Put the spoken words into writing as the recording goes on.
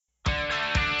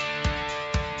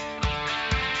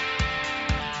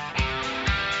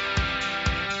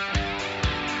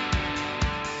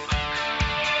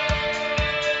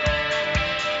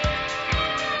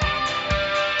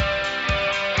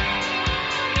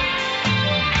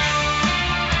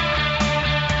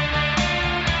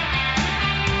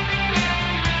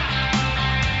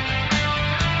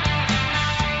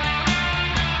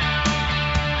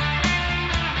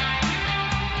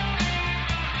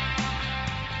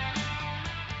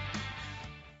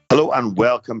Hello and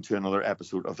welcome to another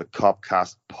episode of the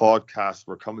Copcast podcast.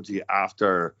 We're coming to you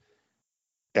after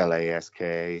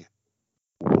LASK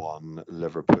 1,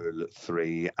 Liverpool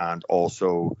 3, and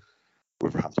also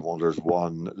Wolverhampton Wanderers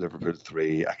 1, Liverpool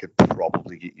 3. I could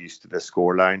probably get used to this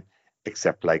scoreline,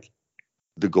 except like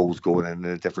the goals going in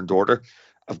a different order.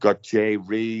 I've got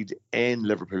Reid in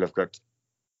Liverpool. I've got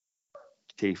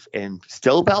Chief in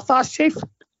still Belfast, Chief?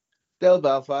 Still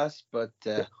Belfast, but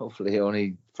hopefully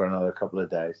only for another couple of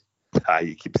days.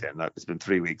 You keep saying that. It's been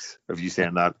 3 weeks of you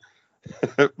saying that.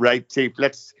 Right, Chief,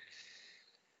 let's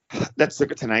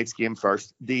look at tonight's game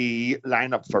first. The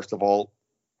lineup, first of all,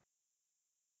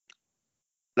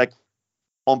 like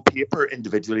on paper,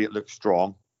 individually, it looks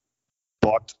strong.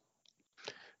 But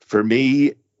for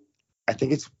me, I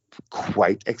think it's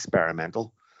quite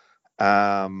experimental.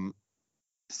 Tsimikas,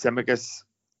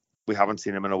 we haven't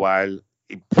seen him in a while.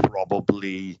 He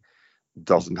probably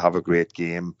doesn't have a great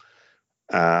game.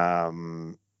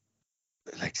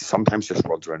 Like sometimes just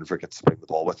runs around and forgets to bring the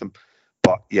ball with him.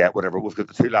 But yeah, whatever. We've got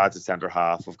the two lads at centre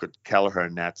half. We've got Kelleher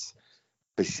in nets.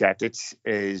 Bišćetic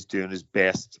is doing his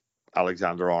best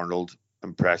Alexander-Arnold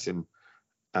impression.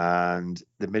 And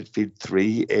the midfield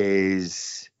three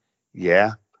is,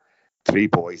 three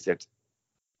boys that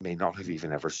may not have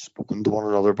even ever spoken to one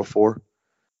another before.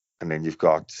 And then you've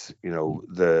got,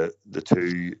 the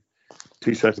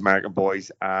two South American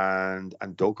boys and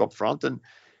Doak up front. And,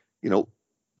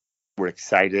 we're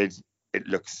excited. It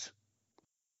looks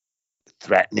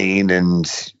threatening and,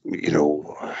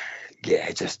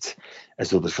 just as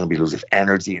though there's going to be loads of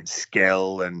energy and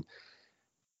skill.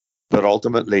 But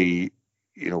ultimately,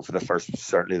 for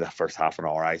certainly the first half an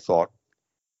hour, I thought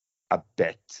a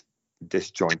bit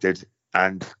disjointed,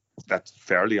 and that's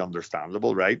fairly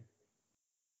understandable, right?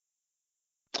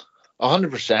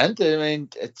 100%. I mean,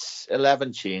 it's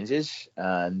 11 changes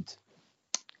and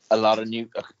a lot of new,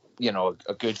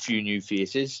 a good few new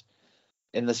faces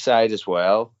in the side as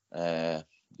well.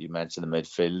 You mentioned the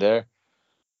midfielder.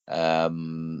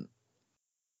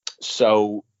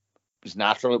 So it was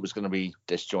natural it was going to be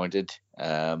disjointed.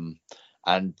 And,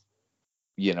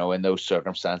 in those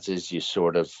circumstances, you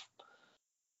sort of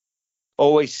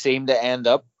always seem to end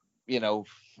up,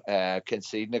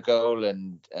 conceding a goal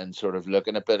and sort of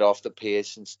looking a bit off the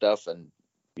pace and stuff. And,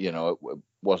 it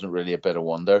wasn't really a bit of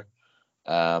wonder.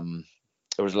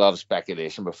 There was a lot of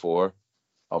speculation before,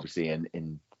 obviously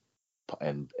in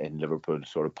Liverpool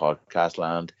sort of podcast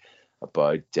land,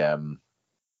 about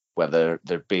whether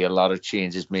there'd be a lot of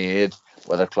changes made,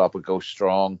 whether Klopp would go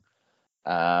strong.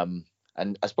 And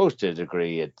I suppose to a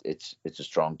degree it's a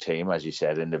strong team, as you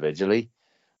said, individually,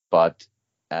 but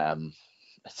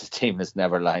it's a team that's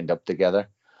never lined up together,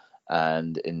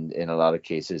 and in a lot of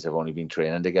cases have only been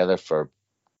training together for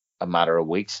a matter of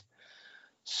weeks,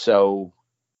 so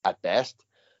at best.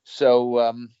 So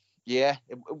it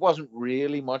wasn't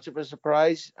really much of a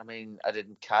surprise. I mean, I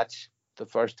didn't catch the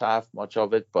first half much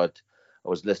of it, but I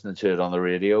was listening to it on the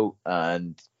radio,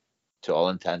 and to all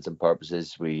intents and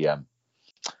purposes, we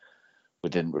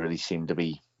didn't really seem to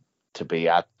be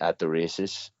at the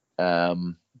races.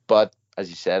 But as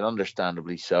you said,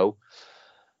 understandably so.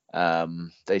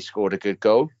 They scored a good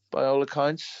goal by all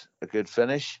accounts, a good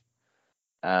finish.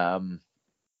 And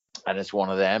it's one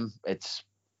of them. It's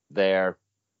the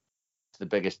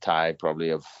biggest tie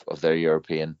probably of their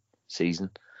European season.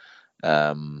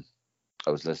 I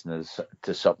was listening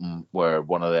to something where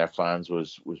one of their fans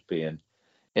was being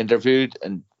interviewed,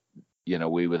 and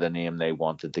we were the name they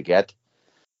wanted to get,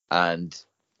 and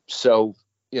so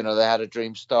they had a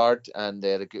dream start and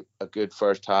they had a good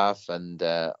first half, and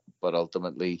but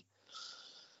ultimately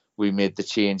we made the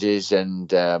changes, and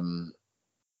the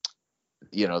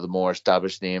more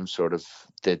established names sort of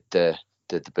did the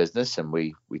business, and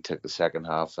we took the second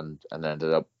half and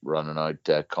ended up running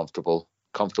out comfortable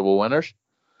winners.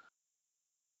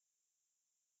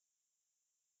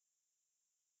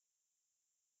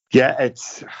 Yeah,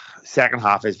 it's second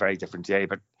half is very different, Jay.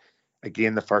 But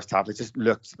again, the first half,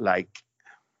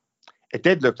 it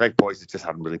did look like boys that just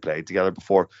hadn't really played together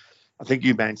before. I think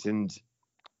you mentioned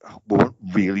we weren't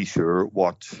really sure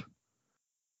what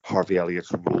Harvey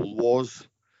Elliott's role was,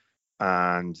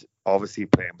 and obviously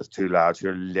playing with two lads who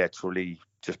are literally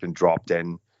just been dropped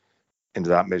into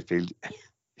that midfield.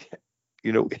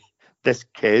 This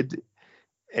kid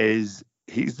he's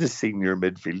the senior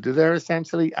midfielder there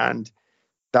essentially, and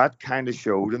that kind of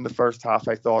showed in the first half,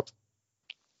 I thought.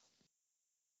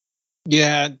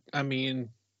 Yeah, I mean,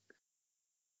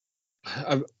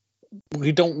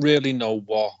 we don't really know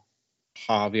what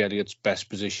Harvey Elliott's best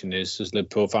position is as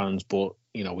Liverpool fans, but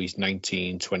he's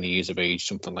 19, 20 years of age,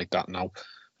 something like that now.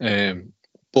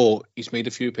 but he's made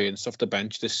a few appearances off the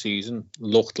bench this season,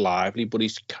 looked lively, but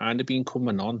he's kind of been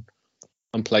coming on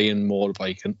and playing more of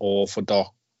like an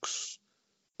orthodox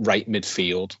right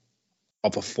midfield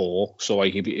of a 4. So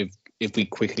like if we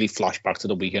quickly flash back to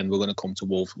the weekend, we're going to come to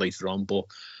Wolves later on, but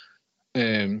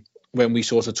when we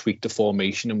sort of tweaked the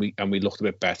formation and we looked a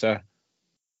bit better,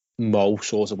 Mo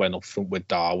sort of went up front with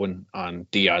Darwin, and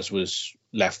Diaz was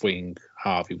left wing,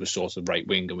 Harvey was sort of right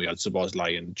wing, and we had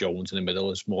Szoboszlai and Jones in the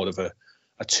middle as more of a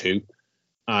 2,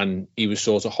 and he was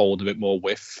sort of holding a bit more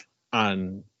width,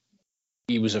 and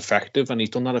he was effective, and he's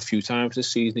done that a few times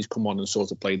this season. He's come on and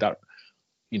sort of played that,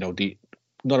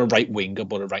 not a right winger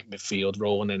but a right midfield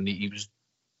role, and then he was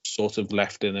sort of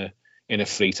left in a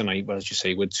free tonight, as you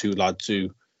say, with 2 lads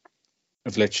who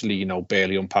have literally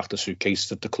barely unpacked the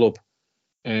suitcases at the club.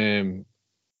 And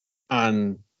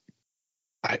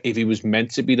if he was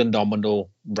meant to be the nominal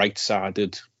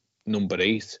right-sided number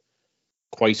 8,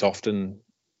 quite often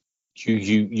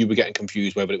you were getting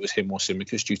confused whether it was him or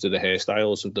Tsimikas due to the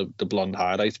hairstyles of the blonde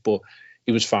highlights, but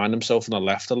he was finding himself on the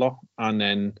left a lot, and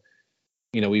then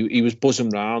he was buzzing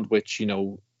round, which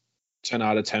 10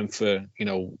 out of 10 for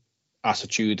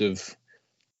attitude of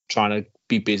trying to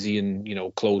be busy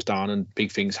and close down and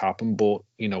big things happen, but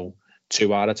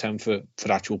 2 out of 10 for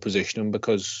actual positioning,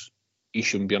 because he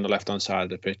shouldn't be on the left hand side of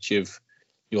the pitch if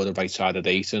you're the right side of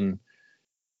 8. And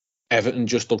Everton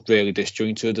just looked really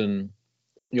disjointed, and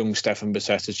young Stefan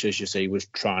Bajcetic, as you say, was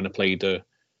trying to play the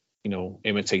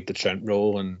imitate the Trent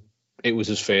role, and it was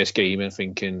his first game, I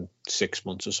think, in 6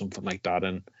 months or something like that,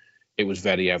 and it was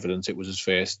very evident it was his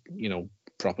first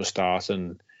proper start,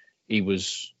 and he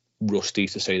was rusty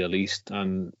to say the least.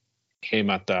 And him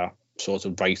at that sort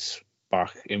of right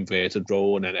back inverted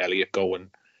role, and then Elliott going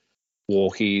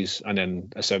walkies, and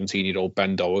then a 17-year-old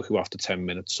Ben Dower who after 10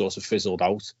 minutes sort of fizzled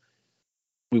out.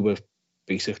 We were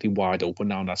basically wide open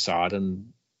down that side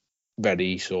and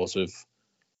very sort of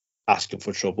asking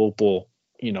for trouble, but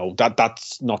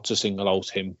that's not to single out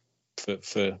him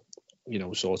for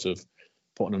sort of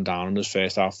putting him down in his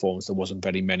first half forms. There wasn't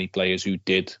very many players who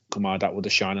did come out of that with a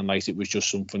shining light. It was just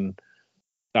something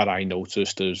that I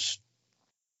noticed as,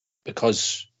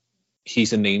 because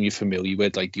he's a name you're familiar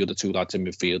with, like the other 2 lads in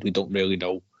midfield, we don't really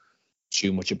know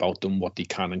too much about them, what they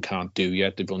can and can't do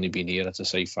yet. They've only been here, to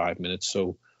say 5 minutes,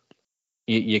 so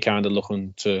you're kind of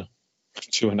looking to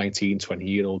a 19,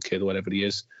 20-year-old kid or whatever he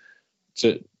is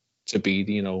to be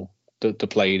the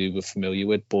player who we're familiar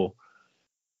with. But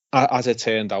as it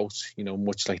turned out,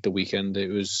 much like the weekend, it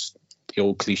was the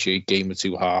old cliche game of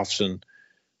 2 halves, and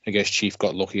I guess Chief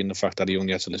got lucky in the fact that he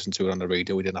only had to listen to it on the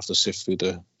radio. We didn't have to sift through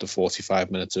the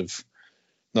 45 minutes of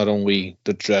not only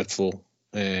the dreadful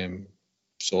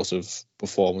sort of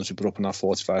performance we put up in that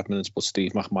 45 minutes, but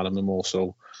Steve McManaman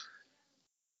also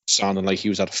sounding like he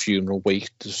was at a funeral wake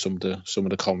to some of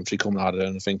the commentary coming out of there,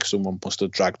 and I think someone must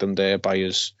have dragged him there by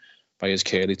his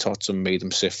curly tots and made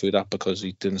him sift through that, because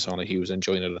he didn't sound like he was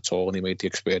enjoying it at all, and he made the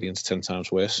experience 10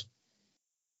 times worse.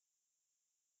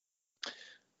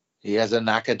 He has a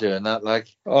knack of doing that, like.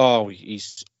 Oh,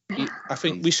 I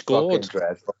think we scored.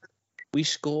 We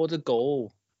scored a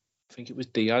goal. I think it was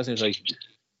Diaz, and it was like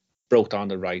broke down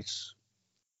the right,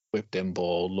 whipped in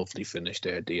ball, lovely finish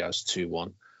there. Diaz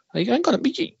 2-1. Like, I'm gonna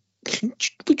be.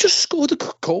 We just scored a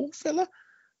goal, fella,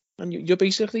 and you're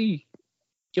basically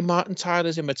you're Martin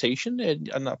Tyler's imitation,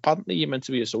 and apparently you're meant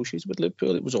to be associated with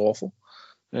Liverpool. It was awful.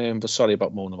 But sorry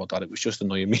about moaning about that. It was just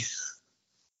annoying me.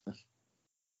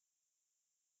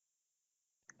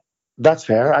 That's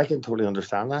fair. I can totally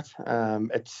understand that.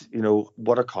 It's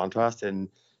what a contrast in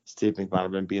Steve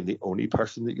McManaman being the only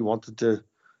person that you wanted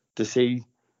to see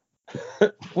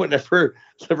whenever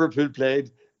Liverpool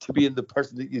played, to being the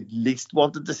person that you least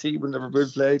wanted to see when Liverpool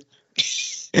played.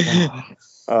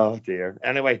 Oh dear.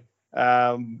 Anyway,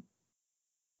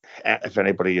 if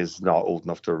anybody is not old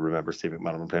enough to remember Steve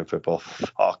McManaman playing football,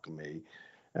 fuck me.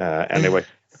 Anyway,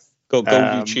 go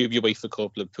YouTube your way for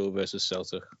Cup, Liverpool versus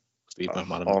Celtic. Steve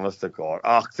McManaman. Honest to God,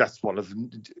 that's one of the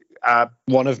many.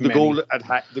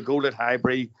 The goal at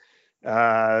Highbury,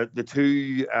 the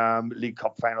 2 League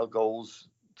Cup final goals.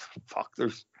 Fuck, there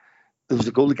was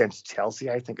a goal against Chelsea,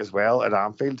 I think, as well at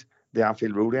Anfield, the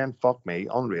Anfield Road end. Fuck me,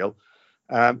 unreal.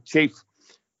 Chief,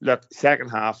 look, second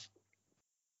half,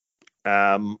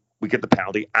 we get the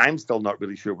penalty. I'm still not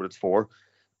really sure what it's for.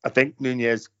 I think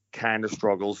Nunez kind of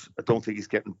struggles. I don't think he's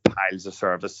getting piles of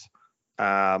service,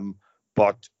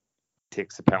 but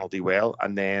takes the penalty well.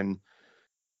 And then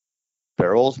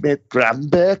Barrel's mate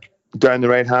Gravenberch down the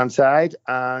right hand side,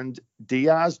 and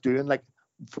Diaz doing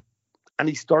and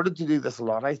he started to do this a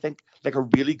lot, I think, like a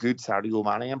really good Sadio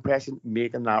Mane impression,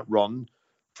 making that run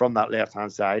from that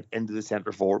left-hand side into the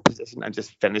centre forward position and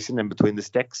just finishing in between the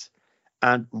sticks,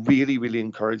 and really, really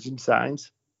encouraging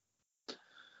signs.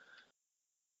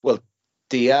 Well,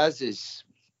 Diaz is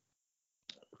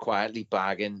quietly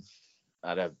bagging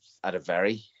at a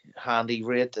very handy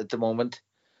rate at the moment,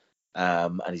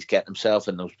 and he's getting himself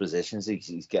in those positions.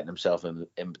 He's getting himself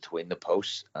in between the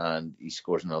posts, and he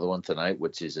scores another one tonight,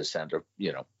 which is a centre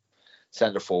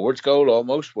forwards goal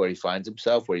almost, where he finds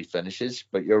himself, where he finishes.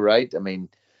 But you're right. I mean,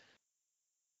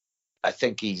 I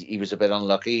think he was a bit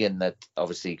unlucky in that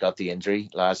obviously he got the injury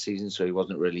last season, so he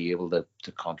wasn't really able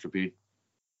to contribute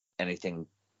anything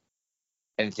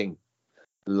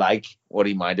like what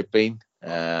he might have been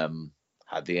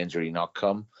had the injury not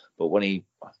come. But when he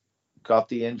got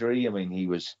the injury, I mean, he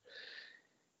was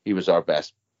our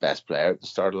best player at the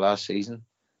start of last season,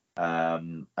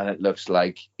 and it looks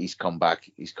like he's come back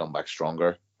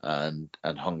stronger and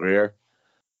hungrier.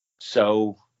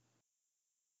 So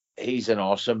he's an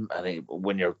awesome, and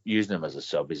when you're using him as a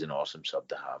sub, he's an awesome sub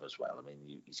to have as well. I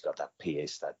mean, he's got that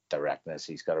pace, that directness.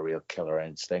 He's got a real killer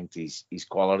instinct. He's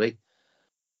quality.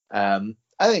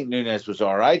 I think Núñez was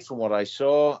all right from what I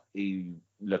saw. He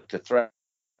looked a threat.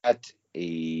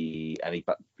 He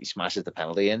smashes the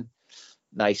penalty in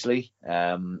nicely.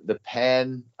 The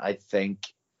pen, I think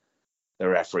the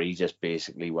referee just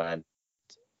basically went,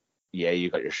 "Yeah, you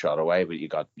got your shot away, but you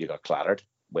got clattered,"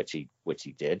 which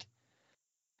he did.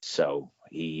 So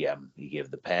he gave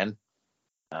the pen,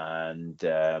 and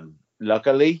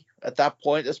luckily at that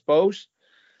point, I suppose,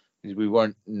 we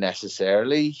weren't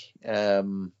necessarily.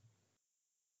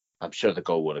 I'm sure the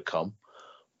goal would have come,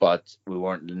 but we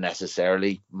weren't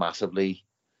necessarily massively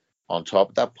on top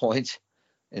at that point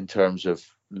in terms of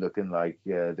looking like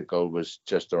the goal was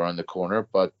just around the corner.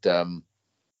 But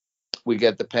we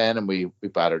get the pen and we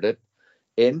battered it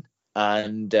in,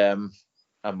 and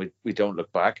we don't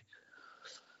look back.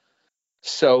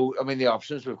 So I mean, the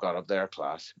options we've got up there are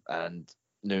class, and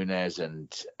Núñez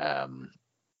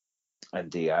and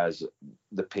Diaz,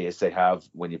 the pace they have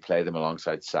when you play them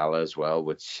alongside Salah as well,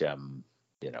 which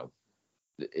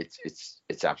it's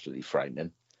absolutely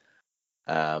frightening.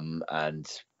 And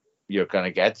they're going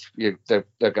to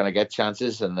get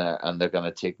chances, and they're going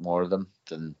to take more of them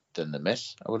than they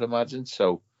miss, I would imagine.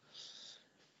 So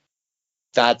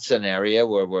that's an area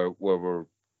where we're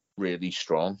really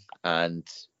strong, and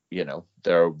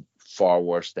there are far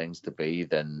worse things to be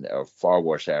than, or far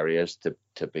worse areas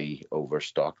to be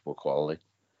overstocked with quality.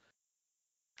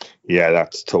 Yeah,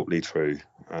 that's totally true.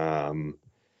 3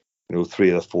 of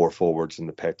the 4 forwards in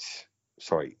the pitch.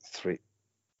 Sorry,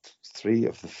 three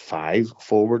of the 5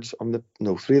 forwards on the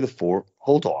 3 of the 4.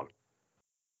 Hold on.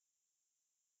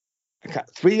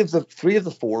 Three of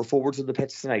the 4 forwards on the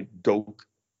pitch tonight, Doak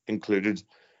included,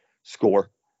 score,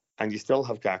 and you still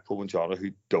have Gakpo and Jota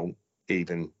who don't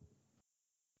even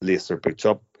lace their boots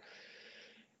up.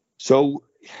 So,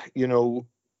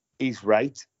 he's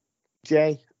right,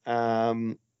 Jay.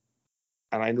 And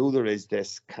I know there is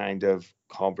this kind of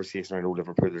conversation. I know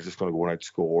Liverpool are just going to go and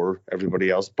outscore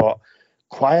everybody else, but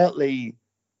quietly,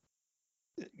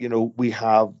 we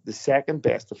have the second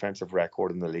best defensive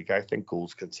record in the league. I think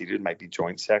goals conceded might be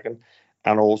joint second,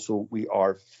 and also we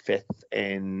are 5th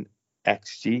in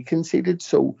XG conceded.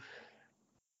 So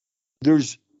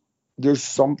there's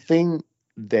something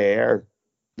there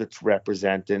that's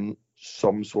representing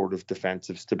some sort of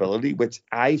defensive stability, which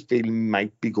I feel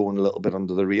might be going a little bit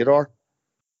under the radar.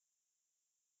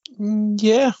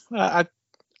 Yeah, I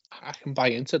can buy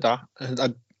into that.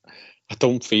 I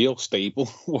don't feel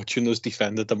stable watching us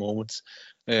defend at the moment,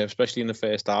 especially in the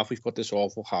first half. We've got this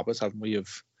awful habit, haven't we, of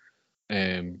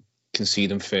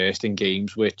conceding first in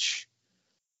games, which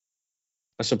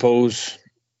I suppose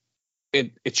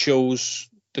it shows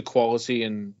the quality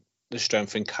and the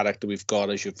strength and character we've got,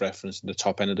 as you've referenced, in the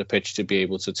top end of the pitch, to be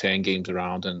able to turn games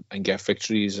around and get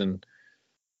victories. And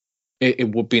it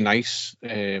would be nice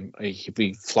if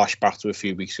we flash back to a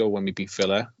few weeks ago when we beat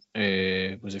Villa.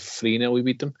 Was it 3-0 we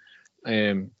beat them?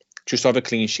 Just have a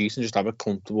clean sheet and just have a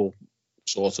comfortable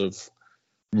sort of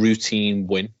routine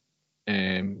win.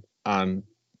 And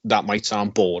that might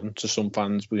sound boring to some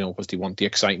fans, because they want the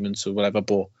excitement or whatever,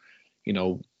 but,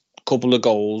 a couple of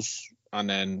goals and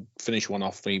then finish one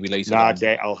off maybe later. Nah,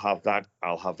 Jay, I'll have that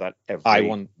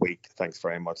every week. Thanks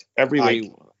very much. Every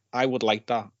week. I would like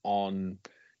that on,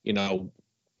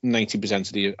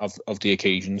 90% of the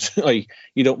occasions. Like,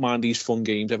 you don't mind these fun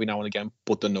games every now and again,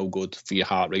 but they're no good for your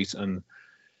heart rate, and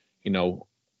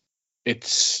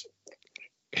it's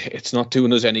not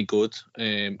doing us any good.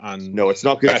 And no, it's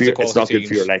not good for your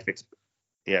life.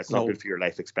 It's not good for your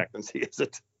life expectancy, is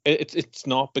it? It's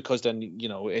not, because then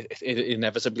it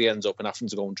inevitably ends up in having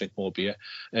to go and drink more beer.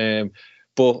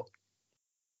 But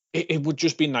it would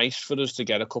just be nice for us to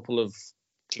get a couple of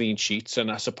clean sheets,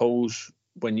 and I suppose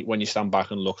when you stand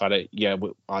back and look at it, yeah,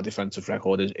 our defensive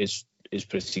record is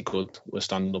pretty good. We're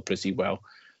standing up pretty well.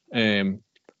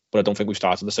 But I don't think we've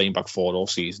started the same back four all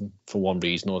season for one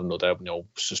reason or another.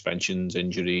 Suspensions,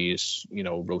 injuries,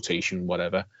 rotation,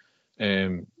 whatever.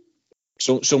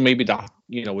 So maybe that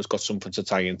has got something to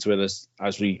tie into it,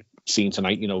 as we seen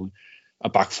tonight. A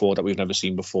back four that we've never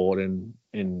seen before in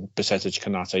Bajcetic,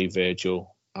 Konate,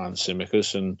 Virgil, and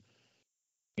Tsimikas, and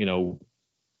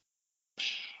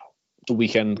the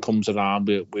weekend comes around,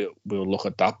 we'll look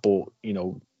at that. But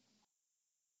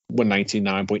we're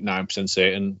 99.9%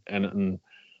 certain, and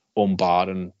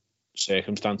unbarring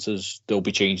circumstances, there'll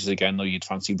be changes again. Though you'd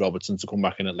fancy Robertson to come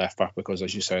back in at left back, because,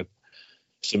 as you said,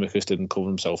 Tsimikas didn't cover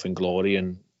himself in glory,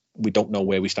 and we don't know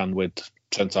where we stand with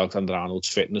Trent Alexander-Arnold's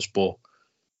fitness. But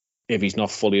if he's not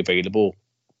fully available,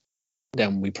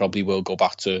 then we probably will go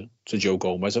back to Joe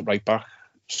Gomez at right back.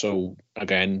 So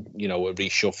again, a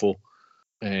reshuffle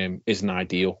isn't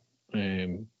ideal.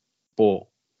 But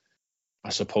I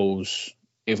suppose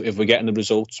if we're getting the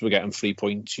results, we're getting 3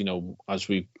 points, as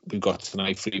we've got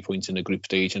tonight, 3 points in the group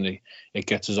stage, and it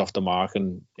gets us off the mark.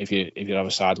 And if you have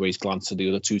a sideways glance at the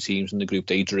other two teams in the group,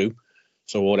 they drew.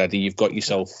 So already you've got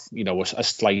yourself, a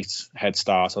slight head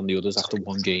start on the others after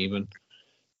one game, and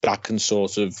that can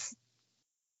sort of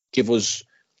give us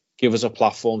a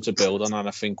platform to build on. And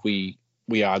I think we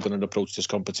are going to approach this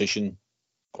competition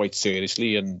quite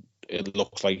seriously, and it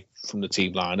looks like from the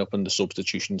team lineup and the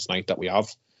substitutions tonight that we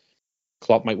have,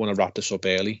 Klopp might want to wrap this up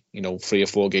early. 3 or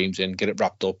 4 games in, get it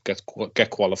wrapped up, get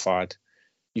qualified.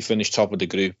 You finish top of the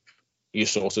group, you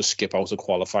sort of skip out a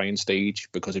qualifying stage,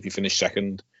 because if you finish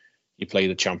second, you play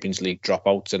the Champions League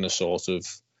dropouts in a sort of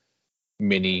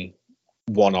mini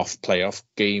one-off playoff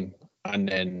game, and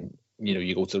then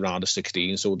you go to the round of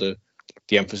 16. So the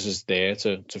emphasis there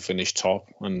to finish top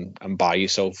and buy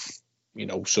yourself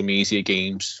some easier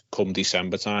games come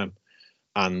December time,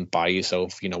 and buy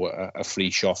yourself a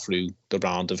free shot through the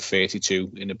round of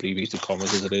 32 in abbreviated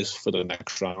commas as it is for the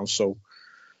next round. So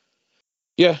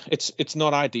yeah, it's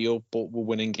not ideal, but we're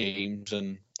winning games,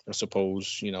 and I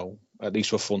suppose at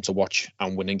least we're fun to watch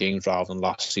and winning games, rather than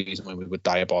last season when we were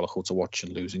diabolical to watch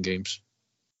and losing games.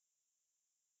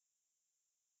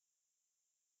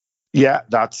 Yeah,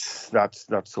 that's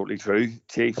totally true,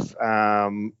 Chief.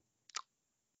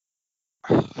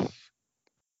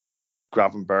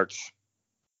 Gravenberch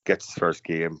gets his first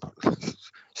game.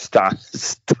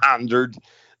 Standard.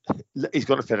 He's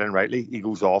going to fit in rightly. He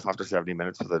goes off after 70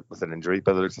 minutes with an injury,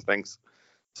 by the looks of things.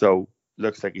 So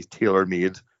looks like he's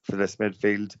tailor-made for this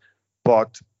midfield.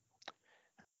 But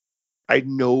I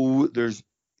know there's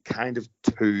kind of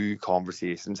two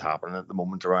conversations happening at the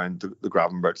moment around the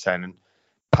Gravenberch signing.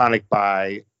 Panic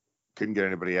buy, couldn't get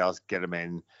anybody else, get him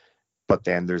in. But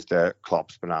then there's the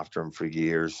Klopp's been after him for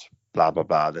years, blah, blah,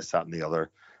 blah, this, that, and the other.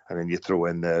 And then you throw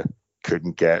in the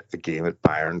couldn't get a game at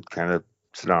Bayern kind of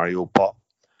scenario. But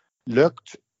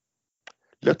looked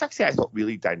actually, I thought,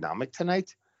 really dynamic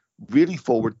tonight. Really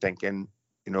forward thinking,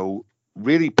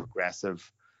 really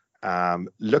progressive.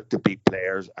 Looked to beat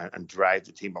players and drive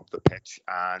the team up the pitch.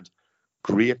 And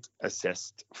great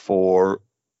assist for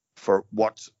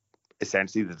what's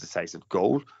essentially the decisive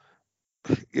goal.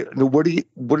 What did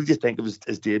you think of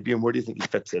his debut, and where do you think he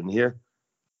fits in here?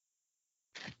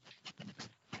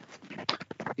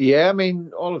 Yeah, I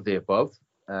mean, all of the above.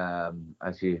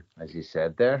 As you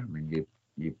said there, I mean,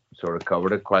 you sort of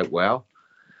covered it quite well.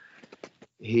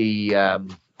 He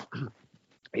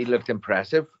looked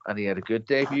impressive, and he had a good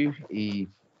debut. He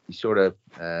sort of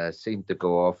seemed to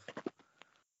go off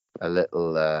a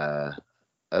little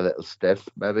stiff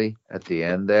maybe at the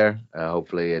end there.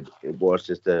 Hopefully it was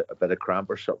just a bit of cramp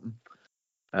or something.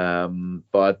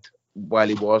 But while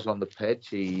he was on the pitch,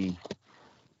 he,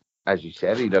 as you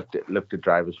said, he looked to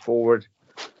drive us forward.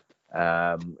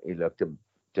 He looked to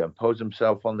impose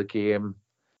himself on the game.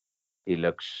 He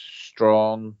looks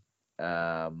strong.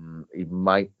 He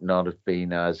might not have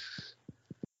been as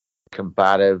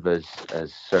combative as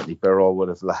certainly Birol would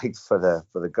have liked for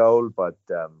the goal, but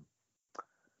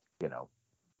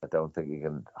I don't think you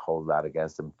can hold that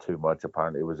against him too much.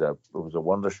 Apparently, it was a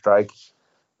wonder strike.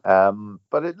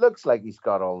 But it looks like he's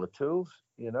got all the tools,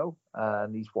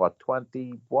 and he's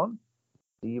 21,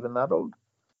 even that old.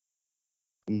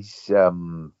 He's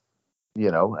and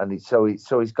he's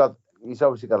obviously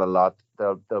got a lot.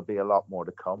 There'll be a lot more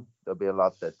to come. There'll be a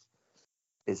lot that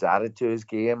is added to his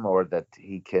game, or that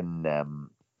he can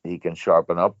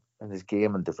sharpen up in his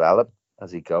game and develop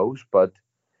as he goes. But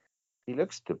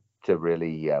to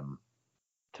really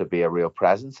to be a real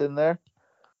presence in there.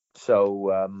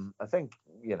 So I think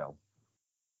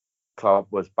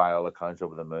Klopp was by all accounts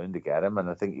over the moon to get him, and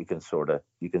I think you can sort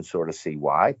of see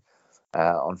why.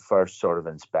 On first sort of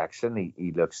inspection,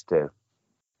 he looks to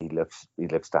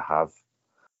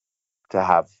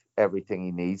have everything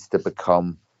he needs to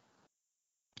become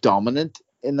dominant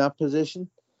in that position.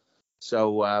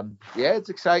 So yeah, it's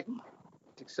exciting.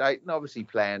 It's exciting. Obviously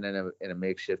playing in a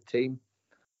makeshift team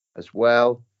as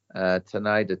well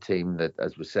tonight. A team that,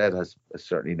 as we said, has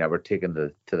certainly never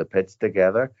taken to the pitch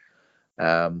together.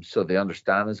 So the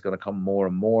understanding is going to come more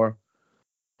and more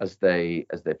as they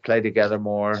play together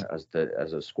more,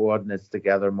 as a squad knits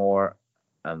together more,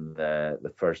 and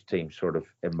the first team sort of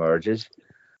emerges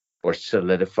or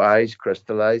solidifies,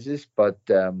 crystallizes. But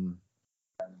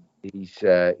he's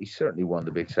certainly one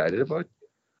to be excited about.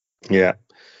 Yeah.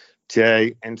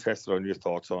 Jay, interested on your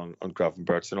thoughts on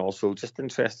Gravenberch, and also just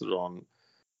interested on,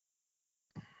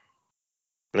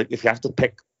 like, if you have to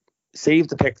pick, say you have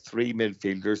to pick three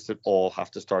midfielders that all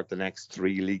have to start the next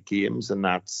three league games, and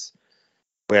that's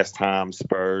West Ham,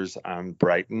 Spurs, and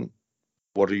Brighton.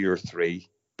 What are your three?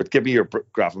 But give me your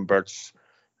Gravenberch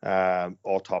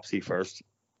autopsy first.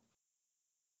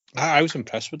 I was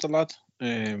impressed with the lad.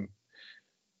 As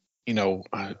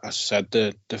I said,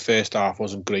 the first half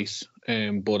wasn't great,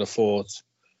 but I thought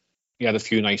he had a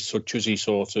few nice touches. He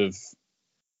sort of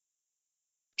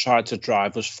tried to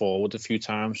drive us forward a few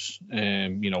times.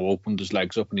 Opened his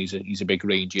legs up, and he's a big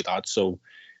rangy lad, so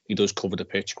he does cover the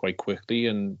pitch quite quickly.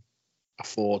 And I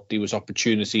thought there was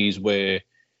opportunities where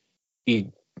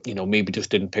he, maybe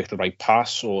just didn't pick the right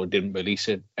pass or didn't release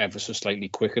it ever so slightly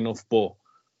quick enough. But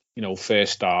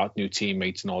first start, new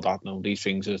teammates, and all that. These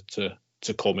things are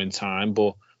to come in time.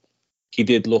 But he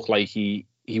did look like he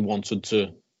wanted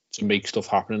to make stuff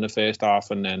happen in the first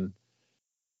half, and then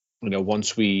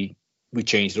once we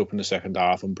changed it up in the second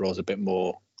half and brought a bit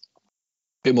more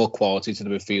quality to the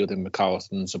midfield in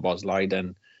McAllister and Szoboszlai,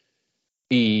 then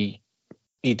he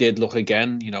did look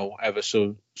again, ever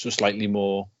so slightly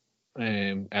more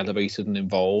elevated and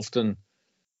involved. And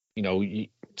you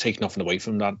take nothing away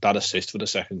from that assist for the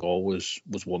second goal was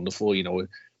wonderful.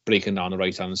 Breaking down the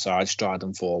right hand side,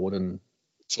 striding forward, and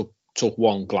took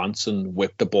one glance and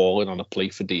whipped the ball in on a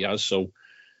plate for Diaz. So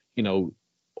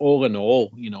all in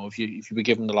all, if you were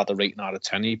giving the lad a rating out of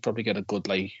 10, he'd probably get a good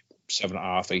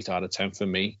 7.5, 8 out of 10 for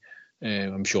me.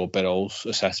 I'm sure Birol's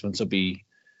assessments will be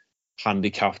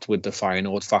handicapped with the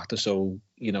Feyenoord factor, so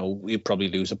we'd probably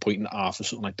lose a 1.5 or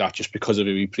something like that just because of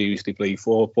who he previously played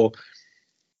for. But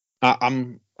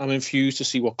I'm infused to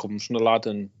see what comes from the lad,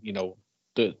 and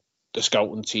the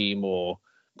scouting team or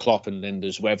Klopp and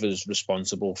Linders, whoever's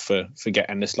responsible for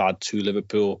getting this lad to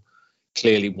Liverpool,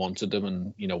 clearly wanted him,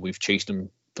 and we've chased him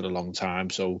for a long time.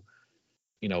 So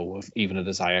even at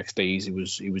his Ajax days, he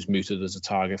was mooted as a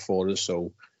target for us.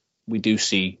 So we do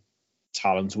see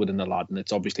talent within the lad, and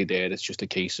it's obviously there. It's just a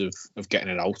case of getting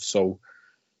it out. So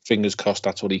fingers crossed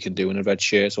that's what he can do in a red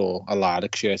shirt, or a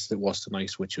Lardic shirt as it was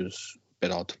tonight, which was a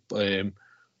bit odd.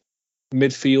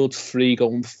 Midfield three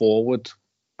going forward,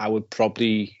 I'd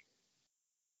probably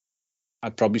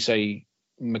say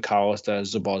McAllister,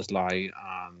 Szoboszlai,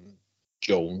 and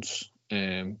Jones,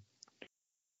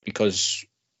 because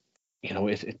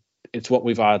it's what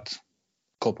we've had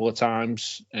a couple of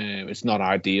times. It's not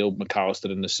ideal,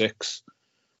 McAllister in the 6,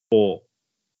 but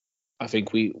I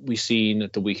think we seen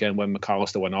at the weekend when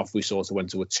McAllister went off, we sort of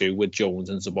went to a 2 with Jones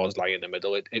and Szoboszlai in the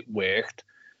middle. It worked,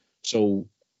 so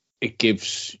it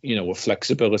gives a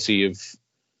flexibility of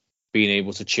being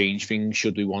able to change things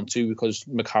should we want to, because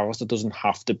McAllister doesn't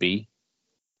have to be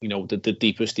the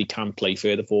deepest. He can play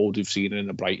further forward. We've seen it in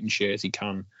the Brighton shirt. He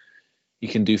can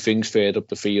do things further up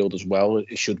the field as well,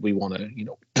 should we want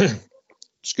to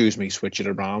switch it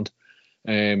around.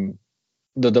 The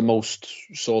most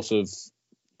sort of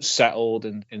settled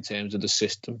in terms of the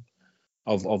system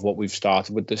of what we've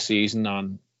started with this season,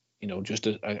 and just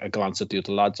a glance at the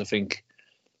other lads, I think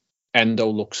Endo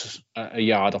looks a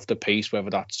yard off the pace, whether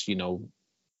that's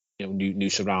new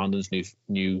surroundings,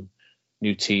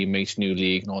 new teammates, new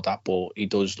league and all that, but he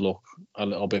does look a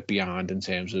little bit behind in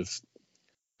terms of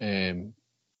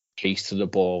pace to the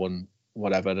ball and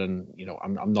whatever. And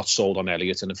I'm not sold on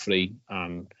Elliott in a free,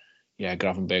 and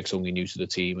Gravenberch's only new to the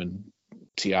team, and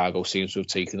Thiago seems to have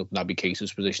taken up Naby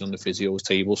Keita's position on the physio's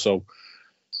table. So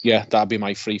that'd be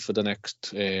my free for the next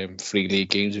 3 league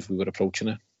games if we were approaching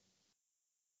it.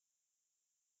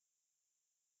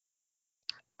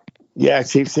 Yeah,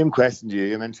 same question to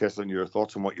you. I'm interested in your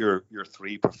thoughts on what your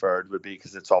 3 preferred would be,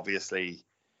 because it's obviously,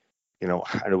 I know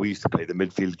we used to play the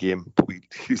midfield game, but we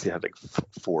usually had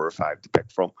 4 or 5 to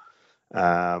pick from.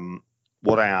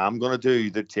 What I am going to do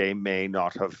that Jay may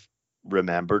not have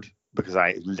remembered, because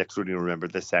I literally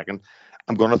remembered this second,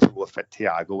 I'm going to throw a fit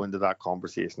Thiago into that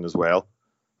conversation as well.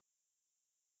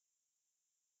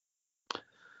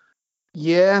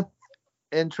 Yeah,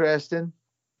 interesting.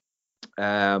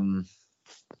 Obviously,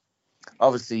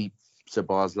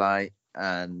 Szoboszlai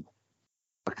and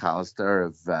McAllister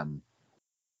have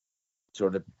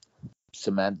sort of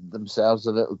cemented themselves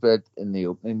a little bit in the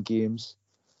opening games.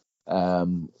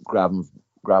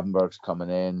 Gravenberg's coming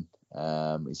in.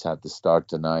 He's had the start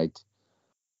tonight.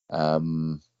 I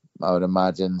would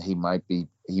imagine he might be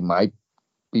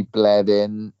bled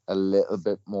in a little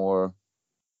bit more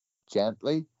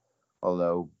gently,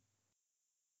 although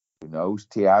who knows?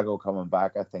 Thiago coming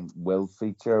back, I think, will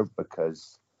feature,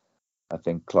 because I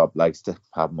think Klopp likes to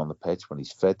have him on the pitch when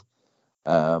he's fit.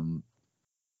 There's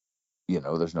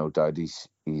no doubt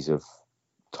he's of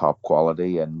top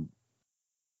quality, and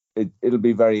it'll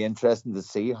be very interesting to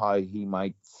see how he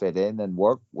might fit in and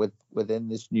work within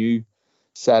this new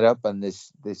setup and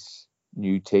this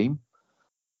new team.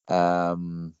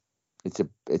 It's a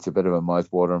bit of a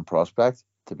mouth-watering prospect,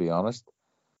 to be honest.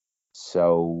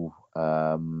 So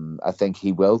I think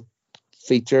he will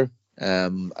feature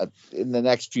in the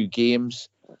next few games.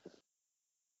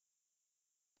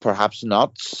 Perhaps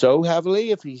not so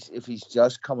heavily if he's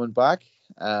just coming back.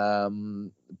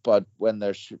 But when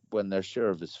they're sure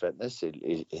of his fitness,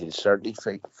 he'll certainly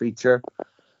feature.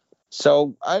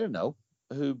 So I don't know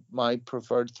who my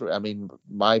preferred three. I mean,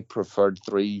 my preferred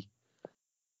three.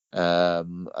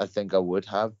 I think I would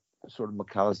have sort of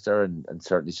McAllister and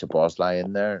certainly Szoboszlai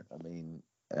in there. I mean,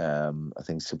 I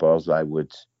think Szoboszlai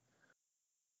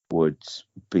would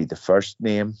be the first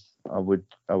name I would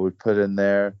put in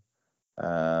there.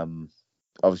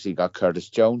 Obviously, you got Curtis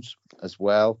Jones as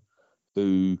well,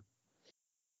 who's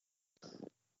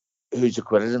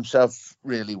acquitted himself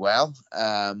really well,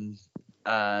 and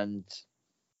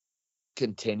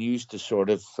continues to sort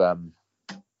of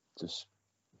just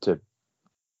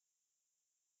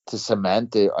to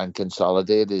cement it and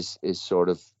consolidate his sort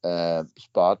of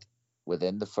spot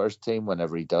within the first team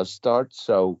whenever he does start.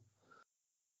 So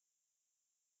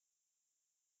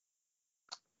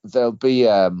there'll be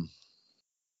an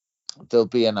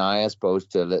eye, I suppose,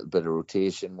 to a little bit of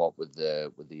rotation. What with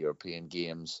the European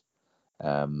games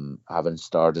having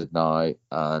started now,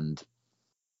 and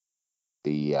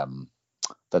the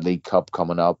League Cup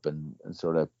coming up, and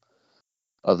sort of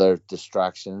other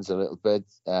distractions a little bit.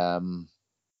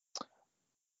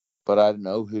 But I don't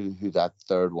know who that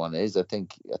third one is. I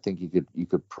think you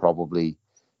could probably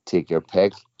take your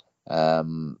pick.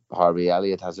 Harvey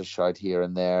Elliott has a shout here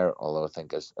and there, although I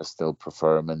think I still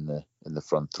prefer him in the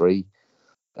front three,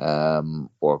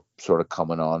 or sort of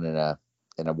coming on in a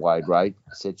wide right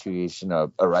situation,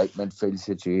 or a right midfield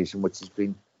situation, which has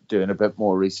been doing a bit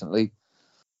more recently.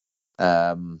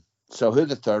 So who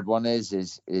the third one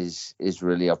is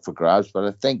really up for grabs. But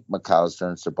I think McAllister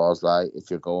and Szoboszlai, if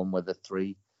you're going with the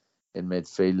three in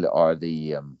midfield,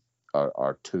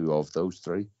 are two of those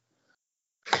three.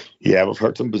 Yeah, we've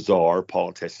heard some bizarre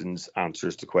politicians'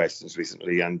 answers to questions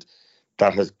recently, and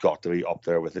that has got to be up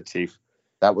there with it, Chief.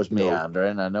 That was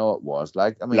meandering. I know it was.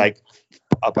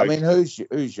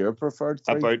 Who's your preferred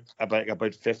three?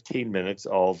 About 15 minutes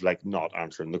of not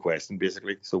answering the question,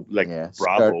 basically. So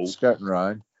bravo, skirting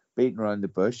around, beating around the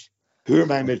bush. Who are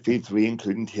my midfield three,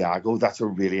 including Thiago? That's a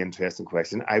really interesting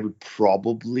question. I would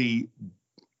probably.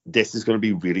 This is going to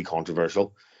be really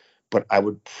controversial, but I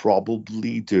would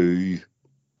probably do,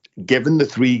 given the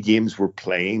 3 games we're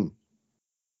playing,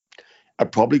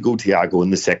 I'd probably go Thiago in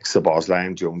the 6, Szoboszlai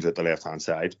and Jones at the left-hand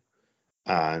side,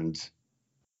 and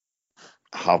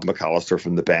have McAllister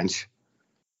from the bench.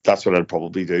 That's what I'd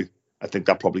probably do. I think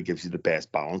that probably gives you the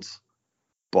best balance.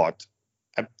 But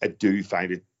I do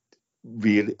find it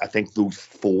really, I think those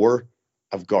 4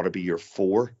 have got to be your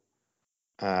 4.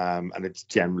 And it's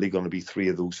generally going to be 3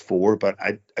 of those 4, but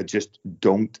I just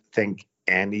don't think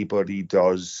anybody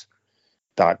does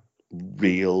that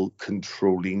real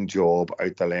controlling job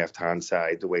out the left-hand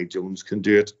side the way Jones can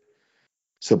do it.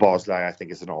 Szoboszlai, I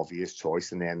think, is an obvious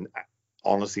choice. And then,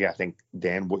 honestly, I think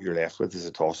then what you're left with is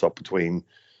a toss-up between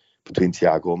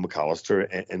Thiago and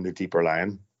McAllister in the deeper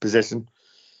line position.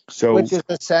 So, which is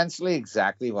essentially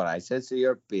exactly what I said. So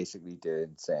you're basically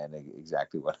saying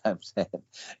exactly what I'm saying.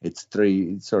 It's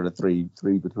 3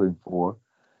 between 4.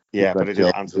 Yeah,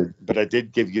 but I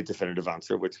did give you a definitive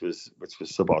answer, which was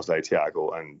Szoboszlai,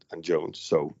 Thiago, and Jones.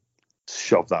 So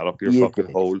shove that up your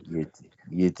fucking hole.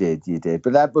 You did.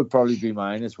 But that would probably be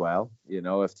mine as well. If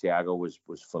Thiago was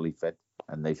fully fit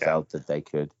and they felt that they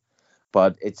could.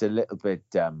 But it's a little bit.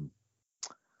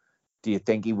 Do you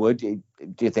think he would? Do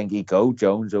you think he'd go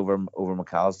Jones over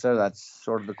McAllister? That's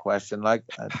sort of the question. Like,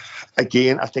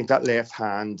 again, I think that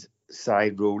left-hand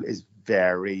side role is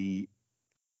very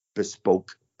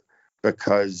bespoke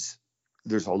because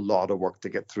there's a lot of work to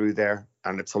get through there,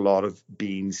 and it's a lot of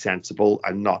being sensible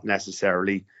and not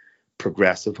necessarily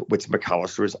progressive, which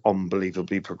McAllister is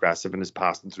unbelievably progressive in his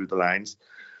passing through the lines,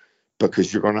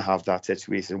 because you're going to have that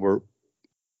situation where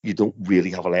you don't really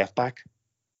have a left back.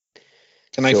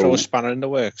 Can I throw a spanner in the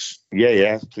works?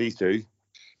 Yeah, please do.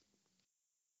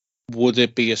 Would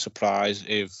it be a surprise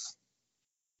if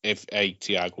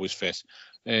Thiago is fit,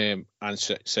 and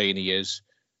saying he is,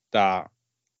 that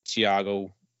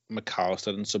Thiago,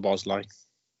 McAllister and Szoboszlai?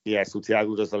 Yeah, so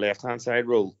Thiago does the left-hand side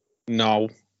role? No,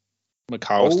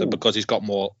 McAllister, because he's got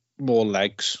more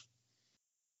legs.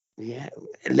 Yeah,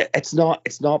 it's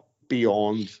not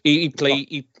beyond. He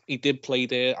did play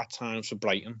there at times for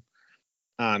Brighton,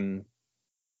 and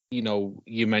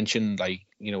you mentioned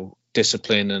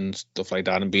discipline and stuff like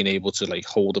that, and being able to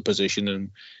hold a position,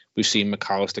 and we've seen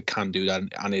McAllister can do that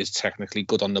and is technically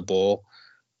good on the ball.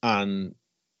 And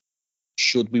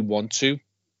should we want to,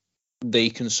 they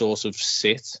can sort of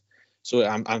sit. So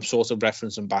I'm sort of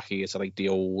referencing back here to the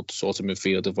old sort of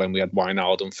midfield of when we had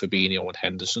Wijnaldum, Fabinho and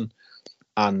Henderson.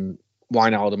 And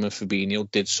Wijnaldum and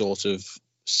Fabinho did sort of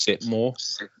sit more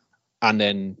and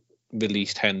then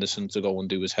released Henderson to go and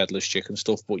do his headless chicken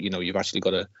stuff. But, you've actually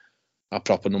got a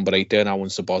proper number 8 there now in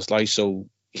Szoboszlai, so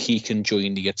he can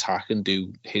join the attack and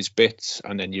do his bits.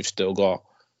 And then you've still got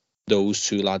those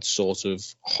two lads sort of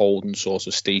holding sort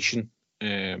of station.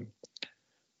 And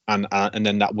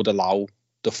then that would allow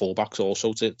the fullbacks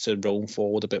also to roam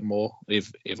forward a bit more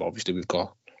if obviously we've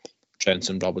got Trent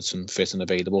and Robertson fit and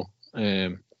available.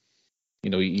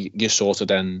 You sort of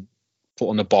then put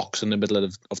on a box in the middle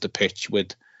of the pitch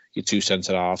with your two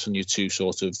centre halves and your two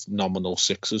sort of nominal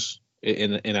sixes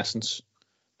in essence,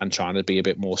 and trying to be a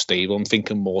bit more stable. I'm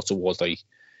thinking more towards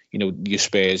your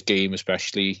Spurs game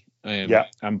especially,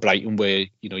 and Brighton, where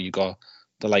you got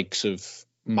the likes of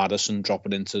Madison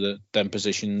dropping into them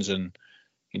positions, and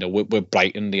with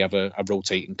Brighton they have a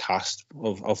rotating cast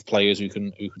of players who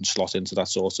can slot into that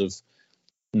sort of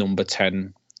number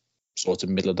 10 sort of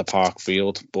middle of the park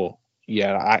field. But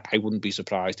yeah, I wouldn't be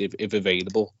surprised if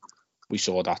available we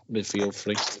saw that midfield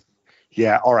free.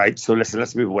 Yeah, all right. So listen,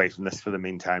 let's move away from this for the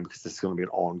meantime, because this is going to be an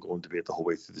ongoing debate the whole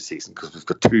way through the season, because we've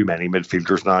got too many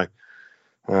midfielders now.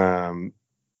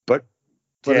 But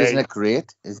isn't it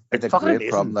great? It's a great amazing.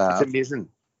 problem to have.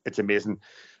 It's amazing.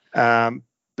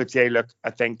 But Jay, look, I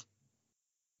think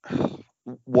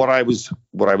what I was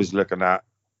looking at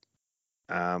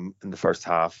in the first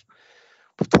half,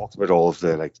 we've talked about all of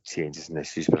the changes and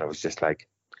issues, but I was just why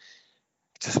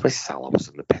Salah was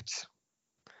on the pitch.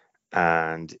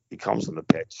 And he comes on the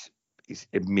pitch, he's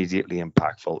immediately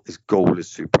impactful, his goal is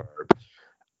superb,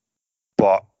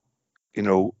 but I'm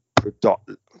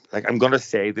going to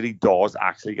say that he does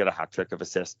actually get a hat-trick of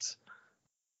assists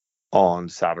on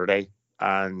Saturday,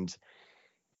 and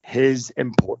his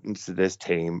importance to this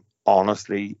team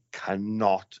honestly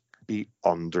cannot be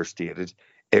understated.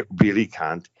 It really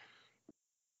can't.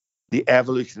 The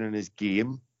evolution in his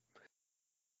game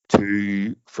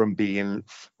from being,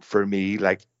 for me,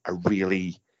 a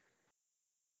really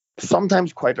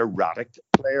sometimes quite erratic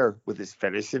player with his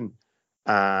finishing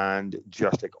and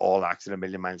just all action a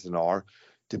million miles an hour,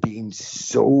 to being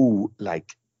so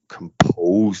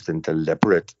composed and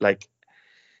deliberate.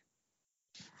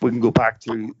 We can go back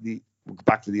to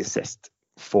the assist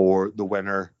for the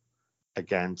winner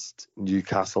against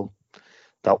Newcastle,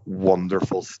 that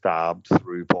wonderful stabbed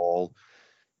through ball,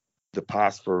 the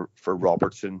pass for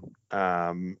Robertson,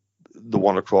 the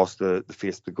one across the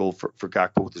face of the goal for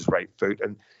Gakpo with his right foot.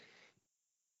 And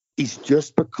he's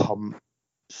just become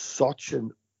such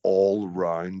an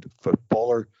all-round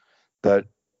footballer that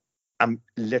I'm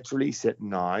literally sitting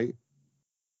now,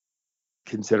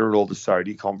 considering all the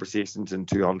Saudi conversations in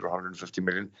 200, 150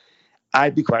 million,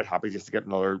 I'd be quite happy just to get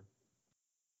another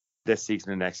this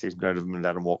season and next season out of him and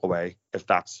let him walk away, if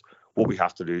that's what we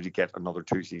have to do to get another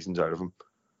 2 seasons out of him.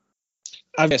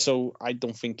 So I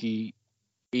don't think he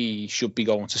should be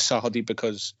going to Saudi,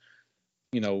 because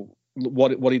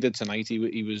what he did tonight,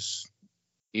 he was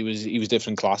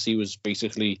different class. He was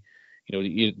basically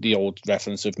the old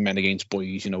reference of men against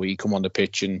boys. He come on the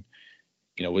pitch and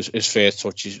his first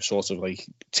touch is sort of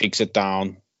takes it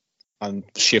down and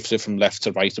shifts it from left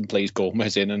to right and plays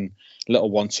Gomez in, and little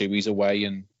 1-2 he's away.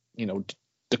 And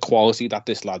the quality that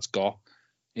this lad's got,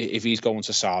 if he's going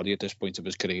to Saudi at this point of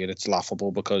his career, it's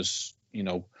laughable, because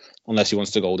unless he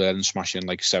wants to go there and smash in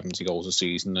 70 goals a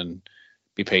season and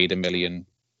be paid $1 million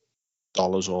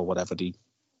or whatever the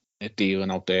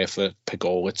dealing out there for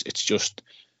goal.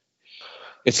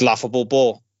 It's laughable,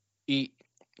 but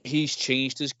he's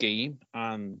changed his game,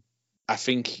 and I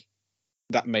think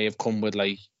that may have come with,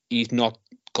 like, he's not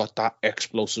got that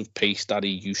explosive pace that he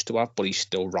used to have, but he's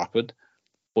still rapid.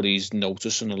 But he's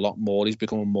noticing a lot more. He's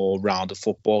becoming more rounded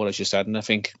footballer, as you said, and I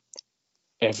think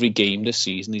every game this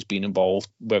season he's been involved,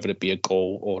 whether it be a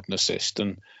goal or an assist,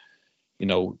 and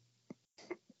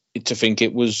to think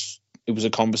it was a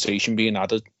conversation being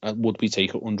added. Would we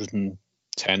take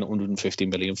 110, 150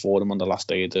 million for him on the last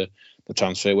day of the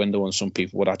transfer window? And some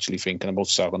people were actually thinking about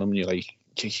selling him. And you're like,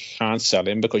 you can't sell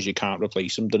him because you can't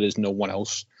replace him. There is no one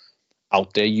else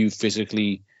out there. You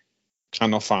physically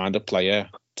cannot find a player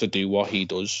to do what he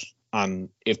does. And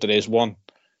if there is one,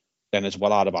 then it's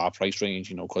well out of our price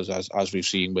range, because as we've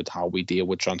seen with how we deal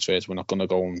with transfers, we're not going to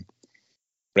go and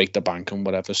break the bank and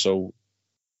whatever. So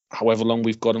however long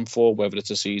we've got him for, whether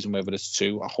it's a season, whether it's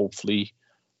two, hopefully,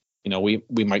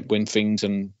 we might win things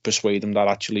and persuade them that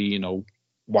actually,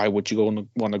 why would you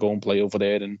want to go and play over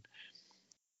there in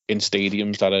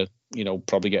stadiums that are,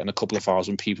 probably getting a couple of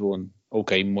thousand people, and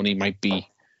okay, money might be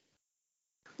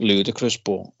ludicrous,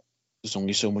 but there's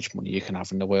only so much money you can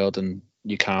have in the world, and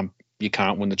you can't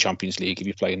win the Champions League if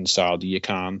you play in Saudi. You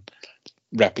can't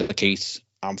replicate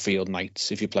Anfield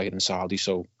nights if you play in Saudi.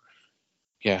 So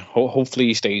yeah, hopefully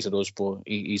he stays at us, but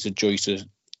he's a joy to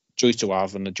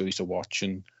have and a joy to watch.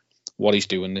 And what he's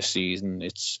doing this season,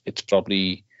 it's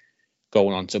probably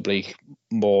going on to break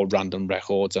more random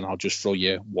records. And I'll just throw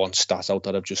you one stat out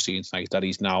that I've just seen tonight, that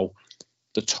he's now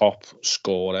the top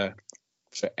scorer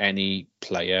for any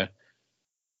player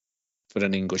for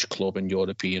an English club in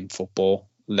European football,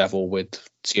 level with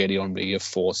Thierry Henry of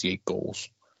 48 goals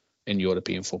in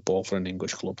European football for an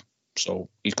English club. So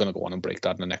he's going to go on and break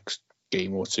that in the next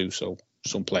game or two. So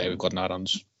some player we've got in our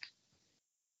hands.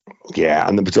 Yeah,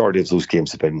 and the majority of those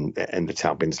games have been in the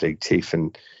Champions League, Chief.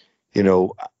 And,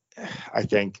 I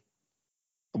think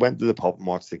I went to the pub and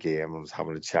watched the game and was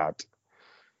having a chat.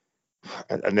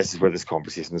 And this is where this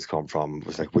conversation has come from. It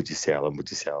was like, would you sell him?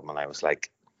 Would you sell him? And I was like,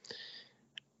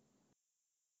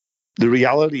 the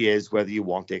reality is, whether you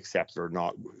want to accept it or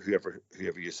not, whoever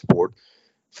you support,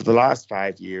 for the last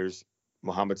 5 years,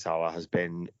 Mohamed Salah has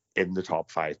been in the top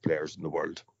 5 players in the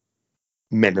world,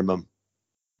 minimum.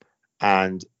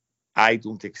 And I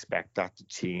don't expect that to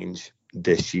change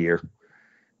this year,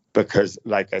 because,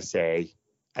 like I say,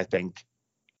 I think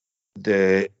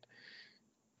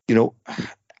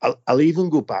I'll even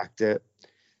go back to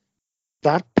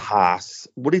that pass,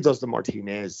 what he does to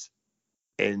Martinez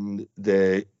in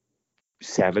the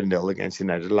 7-0 against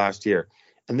United last year,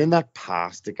 and then that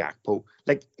pass to Gakpo.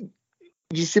 Like,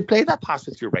 you should play that pass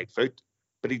with your right foot,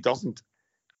 but he doesn't.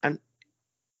 And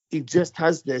he just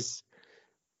has this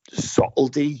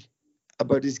subtlety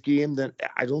about his game that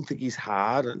I don't think he's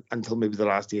had until maybe the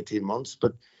last 18 months.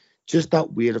 But just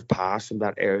that weight of pass from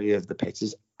that area of the pitch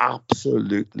is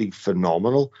absolutely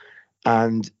phenomenal.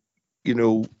 And,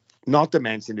 not to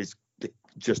mention his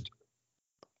just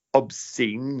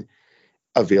obscene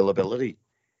availability.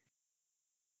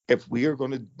 If we are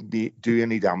going to do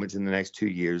any damage in the next 2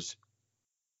 years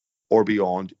or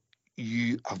beyond,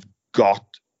 you have got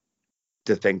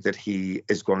to think that he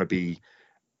is going to be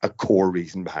a core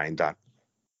reason behind that.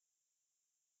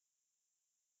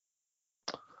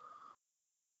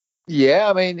 Yeah,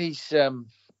 I mean, he's doing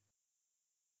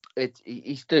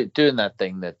that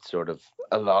thing that sort of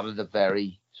a lot of the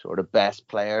very sort of best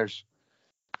players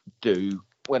do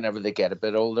whenever they get a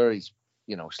bit older. He's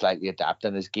slightly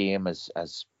adapting his game as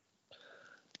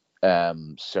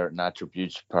certain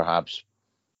attributes perhaps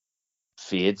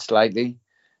fade slightly,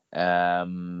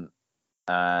 and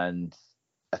I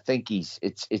think it's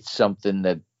something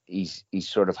that he's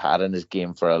sort of had in his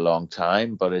game for a long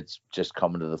time, but it's just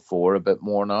coming to the fore a bit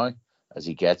more now as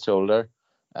he gets older,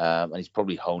 and he's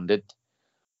probably honed it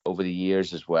over the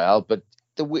years as well. But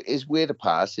his way to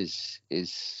pass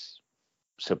is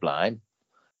sublime,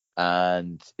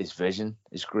 and his vision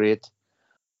is great.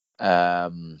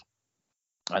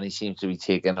 And he seems to be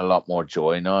taking a lot more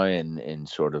joy now in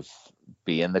sort of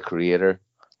being the creator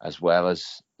as well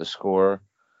as the scorer.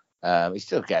 He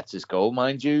still gets his goal,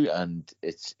 mind you, and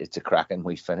it's a cracking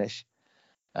wee finish.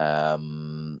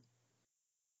 And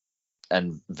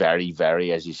very,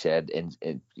 very, as you said,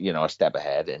 a step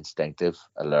ahead, instinctive,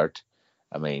 alert.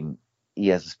 I mean, he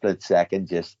has a split second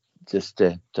just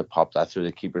to pop that through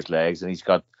the keeper's legs, and he's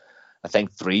got, I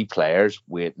think, 3 players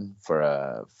waiting for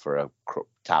a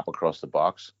tap across the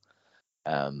box,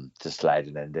 to slide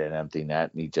it into an empty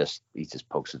net, and he just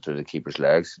pokes it through the keeper's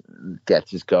legs,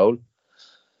 gets his goal.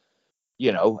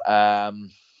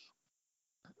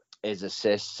 his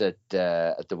assists at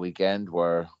the weekend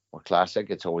were classic.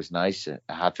 It's always nice. A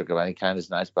hat trick of any kind is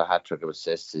nice, but a hat trick of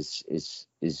assists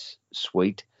is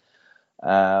sweet.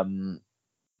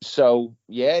 So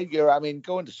yeah,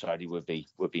 going to Saudi would be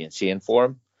insane for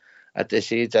him at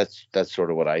this age. That's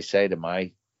sort of what I say to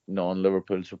my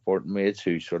non-Liverpool supporting mates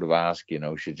who sort of ask,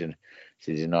 should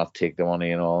you not take the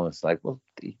money and all? It's like, well,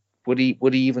 would he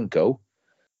even go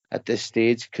at this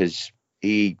stage? Because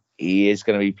he is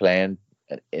going to be playing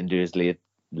into his late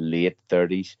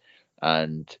 30s,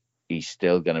 and he's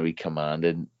still going to be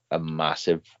commanding a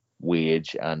massive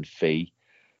wage and fee.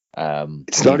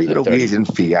 It's not even a wage and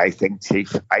fee, I think,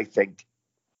 Chief. I think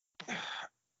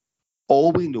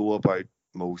all we know about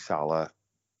Mo Salah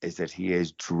is that he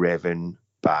is driven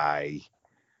by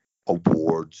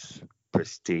awards,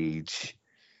 prestige,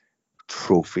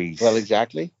 trophies. Well,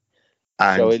 exactly.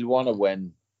 And so he'll want to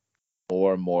win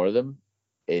more and more of them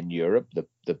in Europe,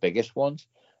 the biggest ones.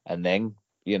 And then,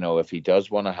 if he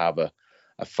does want to have a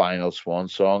final swan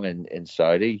song in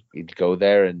Saudi, he'd go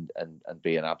there and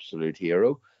be an absolute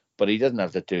hero. But he doesn't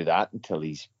have to do that until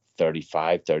he's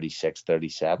 35, 36,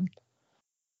 37.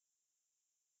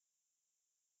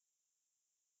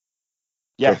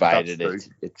 Yeah, provided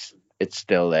it's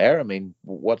still there. I mean,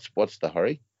 what's the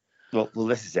hurry? Well,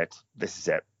 this is it.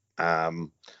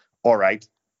 All right,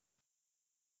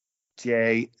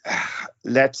 Jay,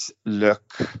 let's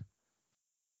look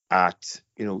at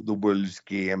the Wolves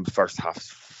game. First half's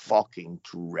fucking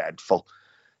dreadful.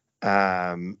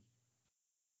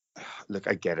 Look,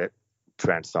 I get it.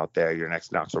 Trent's not there. Your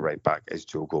next natural right back is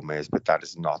Joe Gomez, but that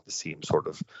is not the same sort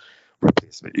of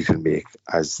replacement you can make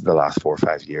as the last 4 or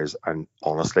 5 years. And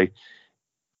honestly,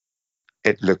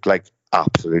 it looked like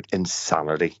absolute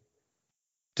insanity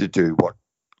to do what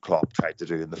Klopp tried to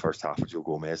do in the first half with Joe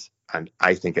Gomez. And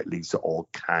I think it leads to all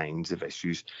kinds of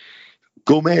issues.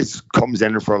 Gomez comes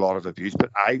in for a lot of abuse, but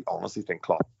I honestly think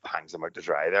Klopp hangs him out to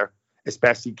dry there,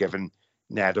 especially given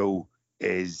Neto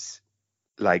is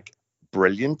like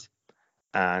brilliant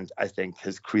and I think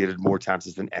has created more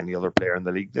chances than any other player in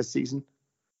the league this season.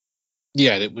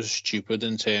 Yeah, it was stupid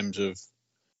in terms of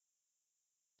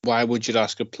why would you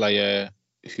ask a player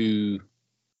who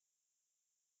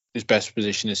his best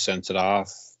position is centre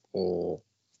half, or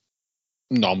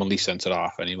nominally centre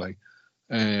half anyway,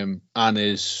 and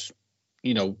is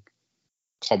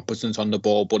competent on the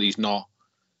ball, but he's not.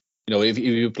 If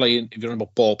you're on a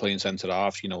ball playing centre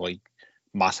half, like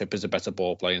Matip is a better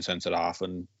ball playing centre half,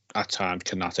 and at times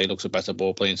Konate looks a better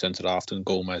ball playing centre half than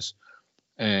Gomez,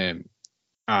 and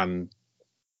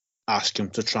ask him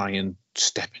to try and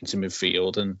step into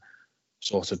midfield and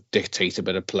sort of dictate a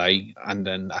bit of play, and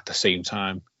then at the same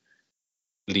time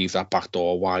leave that back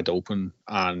door wide open.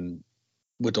 And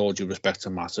with all due respect to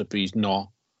Matip, he's not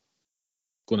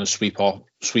going to sweep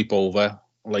over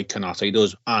like Konate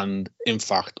does, and in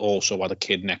fact also had a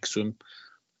kid next to him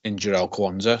in Jarell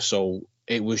Kwanzaa. So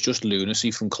it was just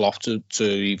lunacy from Klopp to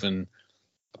even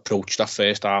approach that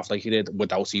first half like he did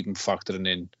without even factoring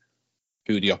in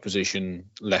who the opposition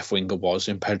left winger was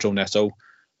in Pedro Neto.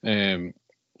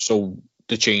 So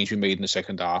the change we made in the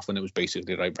second half, when it was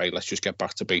basically right, let's just get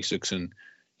back to basics, and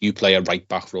you play a right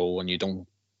back role, and you don't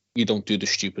do the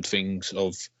stupid things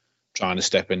of trying to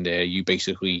step in there. You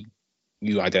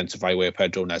identify where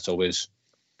Pedro Neto is,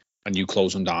 and you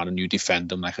close him down, and you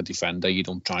defend him like a defender. You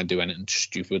don't try and do anything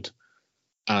stupid.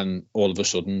 And all of a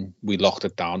sudden, we locked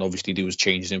it down. Obviously, there was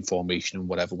changes in formation and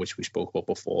whatever, which we spoke about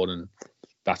before, and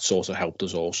that sort of helped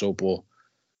us also. But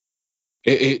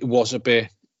it was a bit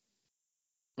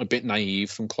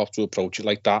naive from Klopp to approach it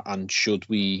like that. And should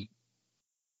we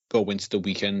go into the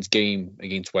weekend's game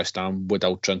against West Ham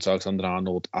without Trent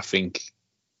Alexander-Arnold, I think,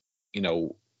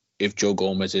 if Joe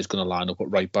Gomez is going to line up at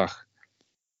right back,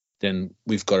 then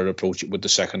we've got to approach it with the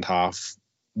second half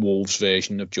Wolves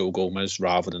version of Joe Gomez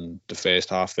rather than the first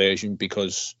half version,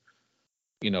 because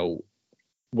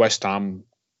West Ham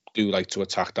do like to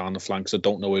attack down the flanks. I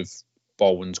don't know if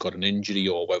Bowen's got an injury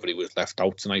or whether he was left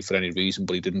out tonight for any reason,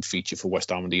 but he didn't feature for West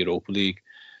Ham in the Europa League.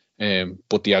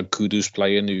 But they had Kudus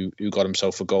playing who got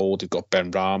himself a goal. They've got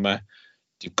Ben Rama.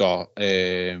 They've got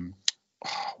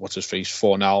what's his face,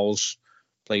 Fornals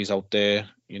plays out there.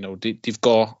 They've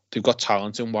got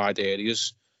talent in wide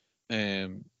areas.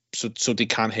 So they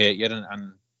can hit you,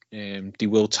 and they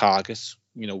will target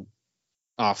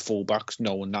our fullbacks,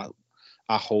 knowing that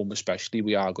at home especially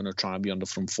we are going to try and be on the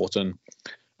front foot and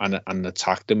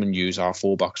attack them and use our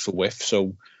fullbacks for width.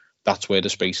 So that's where the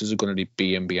spaces are going to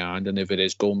be in behind. And if it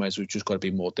is Gomez, we've just got to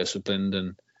be more disciplined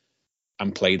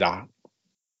and play that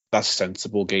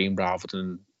sensible game rather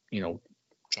than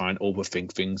try and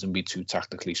overthink things and be too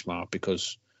tactically smart,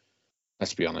 because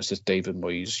let's be honest, it's David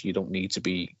Moyes. You don't need to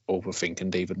be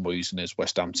overthinking David Moyes and his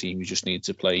West Ham team. You just need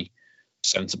to play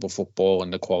sensible football,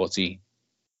 and the quality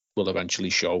will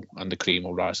eventually show, and the cream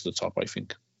will rise to the top, I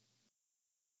think.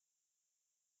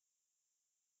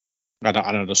 I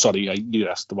don't know. Sorry, you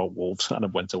asked about Wolves, and I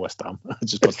went to West Ham. I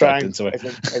just got dragged into it.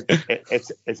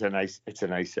 It's a nice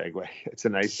segue. It's a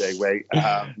nice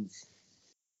segue.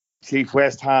 Chief,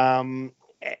 West Ham.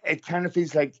 It kind of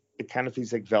feels like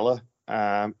Villa.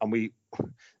 And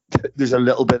there's a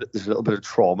little bit of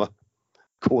trauma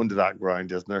going to that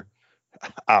ground, isn't there?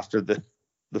 After the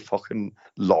fucking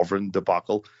Lovren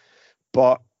debacle,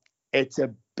 but it's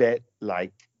a bit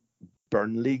like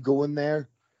Burnley going there.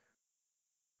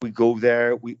 We go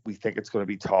there, we think it's going to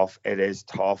be tough. It is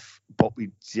tough, but we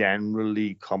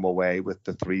generally come away with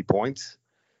the 3 points.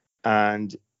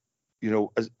 And,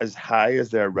 as high as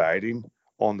they're riding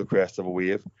on the crest of a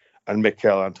wave, and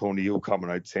Mikel Antonio coming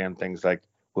out saying things like,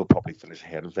 we'll probably finish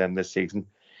ahead of them this season,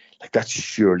 like that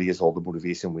surely is all the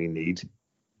motivation we need.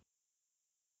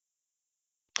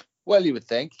 Well, you would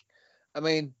think. I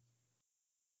mean,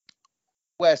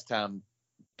 West Ham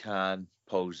can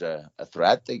pose a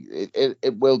threat.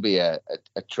 It will be a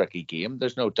tricky game.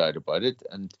 There's no doubt about it.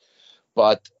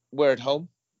 But we're at home,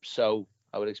 so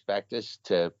I would expect us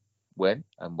to win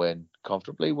and win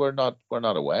comfortably. We're not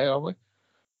away, are we?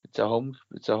 It's a home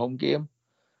game.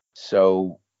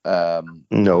 So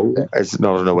no, it's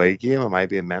not an away game. Am I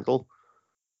being mental?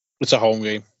 It's a home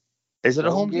game. Is it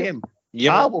a home game?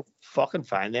 Yeah. Well, fucking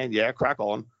fine then. Yeah, crack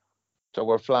on. So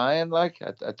we're flying. Like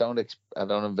I don't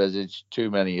envisage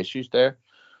too many issues there.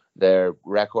 Their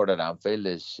record at Anfield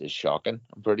is shocking,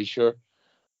 I'm pretty sure,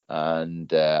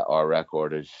 and our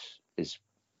record is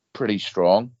pretty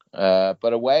strong.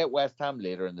 But away at West Ham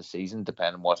later in the season,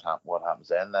 depending what happens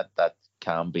then, that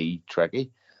can be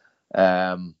tricky.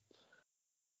 But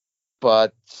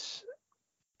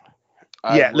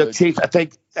look, Chief, I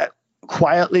think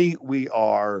quietly we've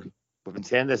been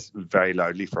saying this very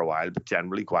loudly for a while, but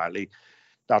generally quietly,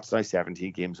 that's now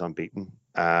 17 games unbeaten.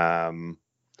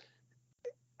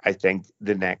 I think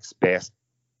the next best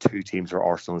two teams are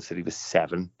Arsenal and City with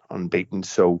 7 unbeaten.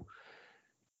 So,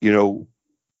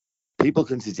 people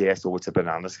can suggest, it's a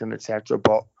banana skin, etc.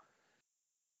 But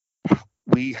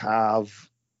we kind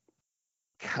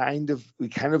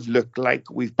of look like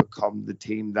we've become the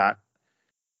team that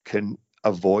can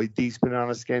avoid these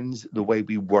banana skins the way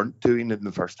we weren't doing in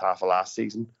the first half of last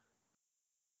season.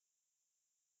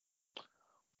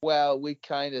 Well, we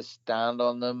kind of stand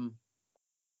on them,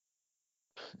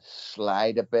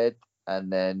 slide a bit,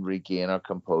 and then regain our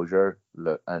composure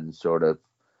and sort of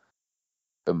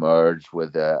emerge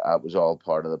with it was all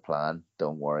part of the plan.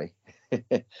 Don't worry.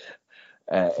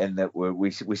 And that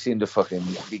we seem to fucking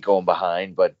be going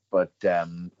behind, but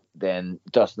then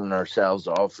dusting ourselves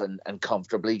off and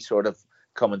comfortably sort of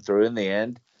coming through in the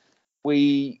end.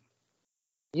 We've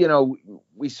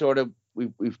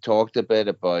talked a bit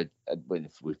about,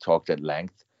 we've talked at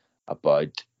length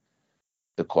about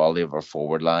the quality of our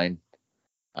forward line,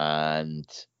 and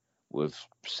we've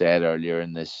said earlier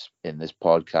in this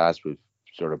podcast, we've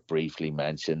sort of briefly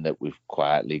mentioned that we've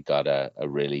quietly got a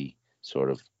really sort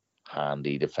of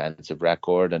handy defensive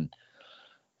record, and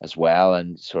as well,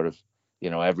 and sort of,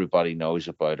 everybody knows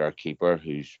about our keeper,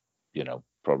 who's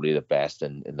probably the best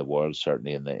in the world,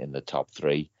 certainly in the top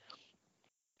 3.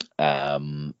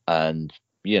 And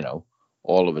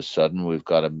all of a sudden we've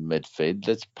got a midfield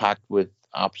that's packed with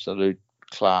absolute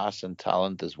class and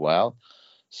talent as well.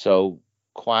 So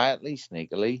quietly,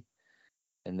 sneakily,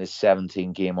 in this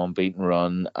 17 game unbeaten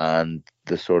run and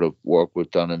the sort of work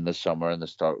we've done in the summer and the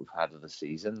start we've had of the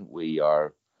season,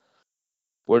 we're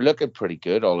looking pretty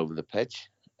good all over the pitch.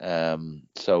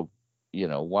 So,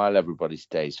 while everybody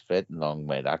stays fit, and long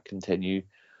may that continue,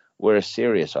 we're a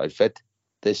serious outfit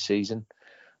this season.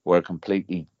 We're a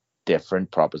completely different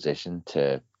proposition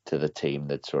to the team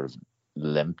that sort of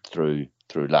limped through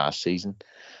last season.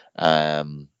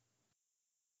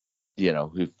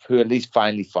 Who at least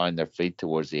finally found their feet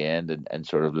towards the end and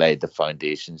sort of laid the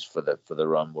foundations for the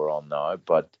run we're on now.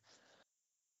 But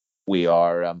we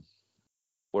are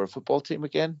we're a football team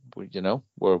again. We're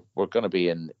going to be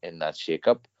in that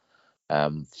shake-up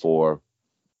for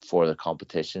the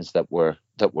competitions that we're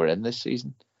in this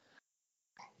season.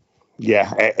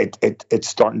 Yeah, it's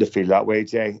starting to feel that way,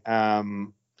 Jay. I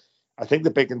think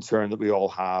the big concern that we all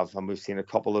have, and we've seen a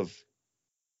couple of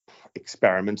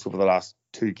experiments over the last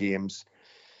 2 games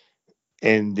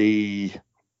in the,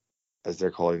 as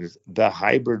they're calling it, the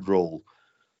hybrid role.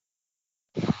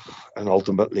 And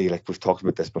ultimately, like we've talked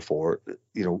about this before,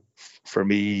 for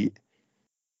me,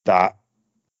 that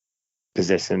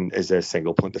position is a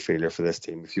single point of failure for this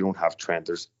team. If you don't have Trent,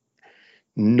 there's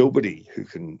nobody who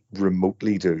can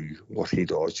remotely do what he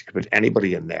does. You can put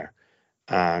anybody in there,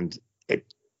 and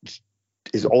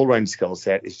his all-round skill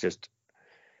set is just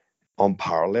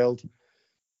unparalleled.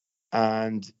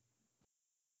 And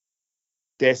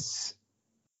the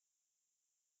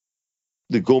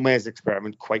Gomez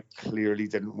experiment quite clearly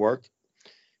didn't work.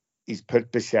 He's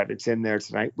put Bišćević in there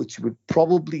tonight, which you would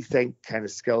probably think kind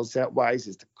of skill set wise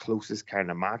is the closest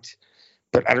kind of match.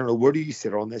 But I don't know, where do you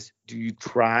sit on this? Do you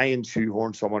try and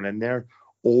shoehorn someone in there,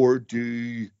 or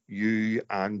do you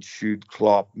and should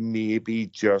Klopp maybe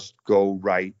just go,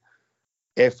 right,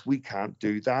 if we can't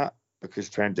do that because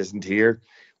Trent isn't here,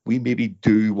 we maybe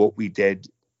do what we did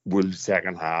Wolves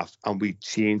second half and we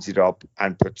change it up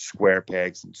and put square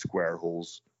pegs in square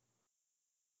holes?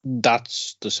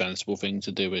 That's the sensible thing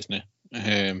to do, isn't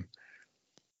it?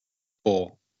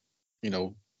 But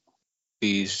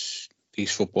these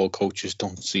football coaches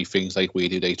don't see things like we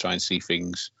do. They try and see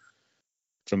things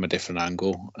from a different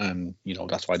angle, and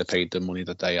that's why they paid the money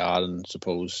that they are, and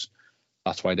suppose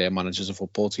that's why they're managers of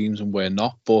football teams and we're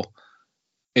not. But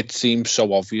it seems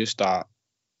so obvious that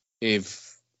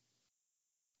if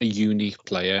a unique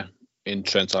player in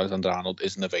Trent Alexander-Arnold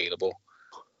isn't available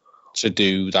to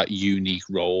do that unique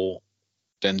role,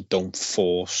 then don't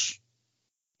force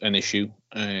an issue.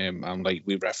 And like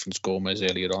we referenced Gomez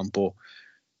earlier on, but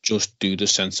just do the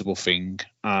sensible thing.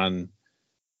 And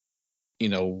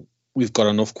we've got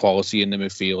enough quality in the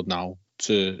midfield now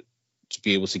to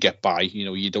be able to get by.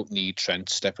 You don't need Trent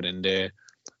stepping in there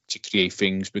to create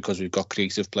things, because we've got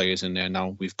creative players in there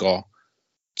now. We've got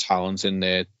talent in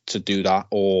there to do that.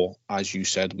 Or, as you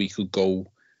said, we could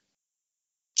go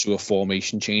to a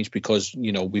formation change, because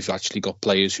we've actually got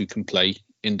players who can play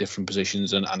in different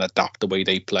positions and adapt the way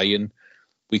they play, and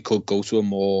we could go to a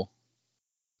more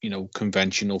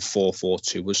conventional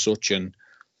 4-4-2 as such, and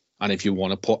if you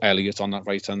want to put Elliott on that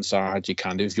right hand side, you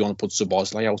can do. If you want to put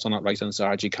Szoboszlai out on that right hand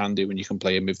side, you can do, and you can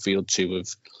play a midfield two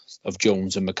of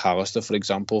Jones and McAllister, for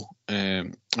example,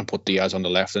 and put Diaz on the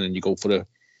left, and then you go for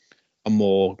a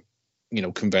more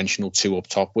conventional two up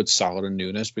top with Salah and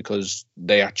Nunes, because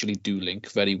they actually do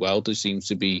link very well. There seems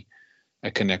to be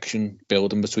a connection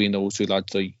building between those two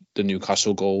lads. The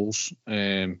Newcastle goals,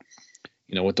 at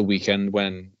the weekend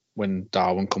when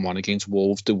Darwin come on against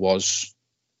Wolves, there was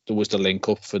the link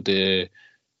up for the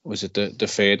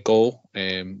third goal,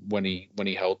 when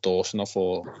he held Dawson off,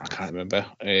 or I can't remember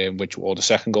or the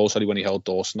second goal, sorry, when he held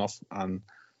Dawson off and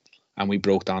we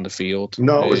broke down the field.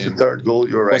 No, it was the third goal.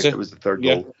 You're right. It was the third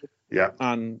goal. Yeah.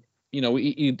 And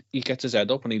he gets his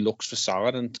head up and he looks for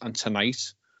Salah, and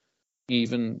tonight,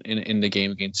 even in the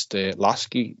game against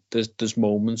LASK, there's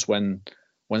moments when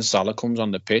Salah comes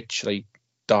on the pitch, like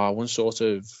Darwin sort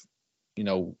of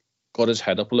got his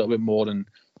head up a little bit more and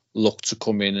looked to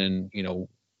come in and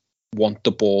want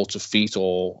the ball to feet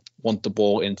or want the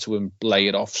ball into him, lay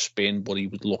it off, spin, but he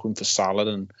was looking for Salah,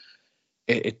 and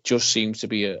it just seems to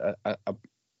be a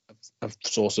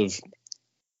sort of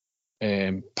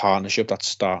partnership that's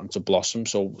starting to blossom.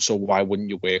 So why wouldn't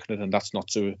you work on it? And that's not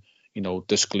to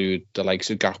disclude the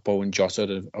likes of Gakpo and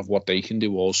Jota of what they can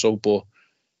do also, but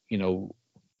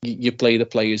you play the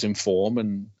players in form,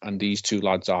 and these two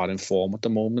lads are in form at the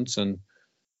moment, and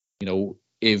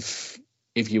if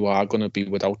you are going to be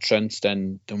without Trent,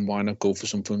 then why not go for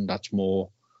something that's more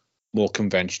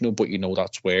conventional, but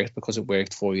that's worked, because it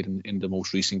worked for you in the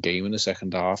most recent game in the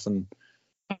second half, and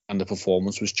the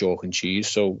performance was chalk and cheese.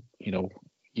 So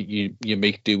you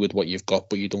make do with what you've got,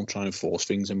 but you don't try and force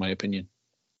things, in my opinion.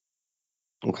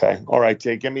 Okay, all right,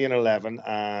 Jay, give me an 11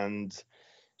 and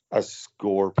a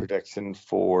score prediction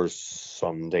for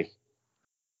Sunday.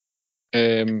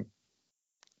 I'm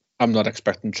not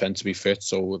expecting Trent to be fit,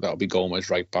 so that'll be Gomez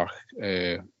right back.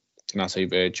 Canate,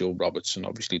 Virgil, Robertson,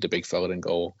 obviously the big fella in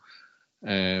goal.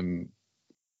 I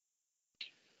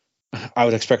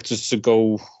would expect us to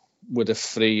go with a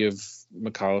three of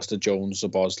McAllister, Jones,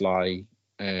 Szoboszlai,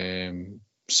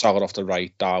 Salah off the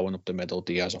right, Darwin up the middle,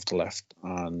 Diaz off the left,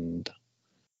 and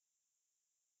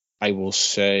I will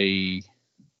say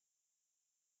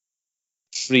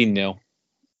 3-0.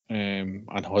 I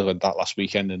know I had that last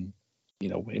weekend and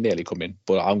it nearly come in,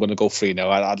 but I'm going to go 3-0.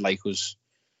 I'd like us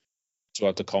to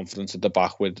have the confidence at the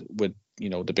back with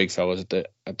the big fellas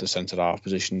at the centre half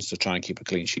positions to try and keep a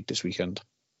clean sheet this weekend.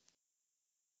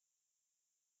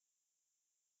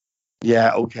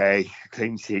 Yeah, okay.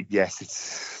 Clean sheet, yes.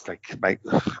 It's like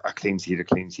a clean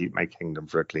sheet, my kingdom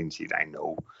for a clean sheet, I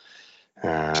know.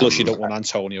 Plus, you don't want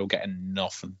Antonio getting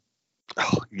nothing.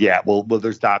 Yeah, well,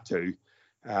 there's that too.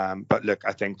 But look,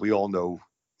 I think we all know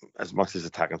as much as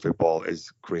attacking football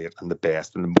is great and the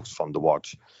best and the most fun to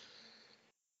watch,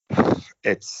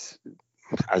 it's,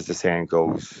 as the saying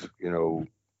goes,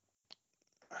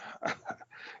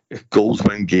 goals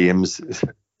win games,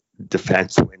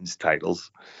 defense wins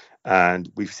titles,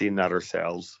 and we've seen that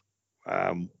ourselves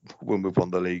when we've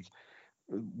won the league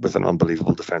with an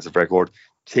unbelievable defensive record.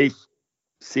 Chief,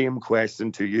 same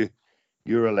question to you.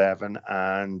 Your 11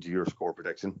 and your score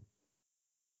prediction.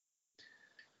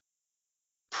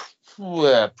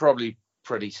 Probably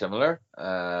pretty similar.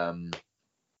 The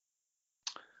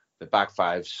back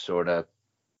five sort of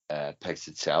picks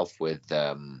itself with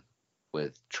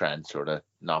Trent sort of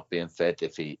not being fit.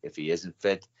 If he isn't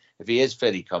fit, if he is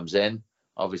fit, he comes in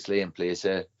obviously in place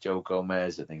of Joe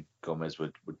Gomez. I think Gomez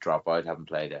would drop out. Haven't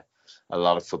played a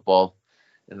lot of football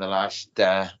in the last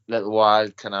little while.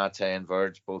 Kanate and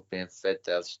Verge both being fit,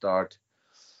 they'll start.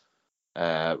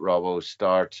 Robbo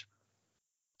start.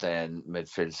 Then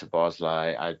midfield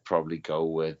Szoboszlai, I'd probably go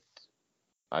with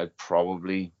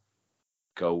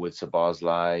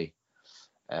Szoboszlai,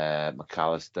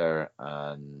 McAllister,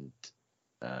 and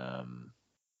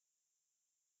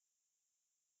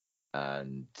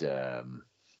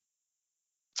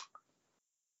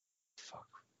fuck,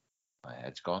 my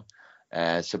head's gone.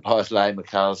 Szoboszlai,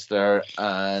 McAllister,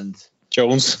 and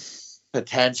Jones.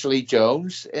 Potentially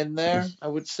Jones in there, I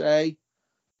would say.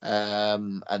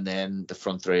 And then the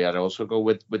front three, I'd also go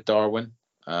with Darwin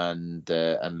and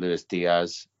Luis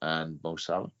Diaz and Mo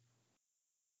Salah.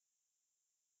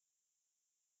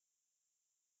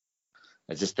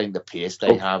 I just think the pace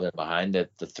they have and behind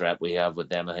it, the threat we have with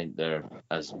them, I think they're,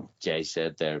 as Jay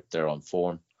said, they're on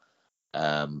form.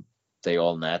 They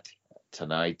all net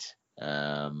tonight.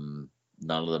 None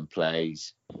of them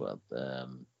plays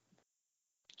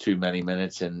too many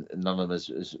minutes, and none of them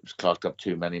has clocked up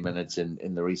too many minutes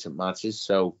in the recent matches.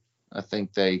 So I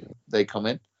think they come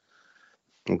in.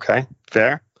 Okay,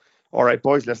 fair. All right,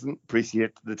 boys, listen,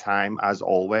 appreciate the time as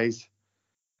always.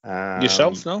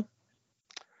 Yourself, no?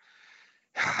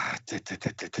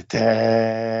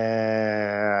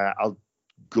 I'll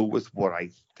go with what I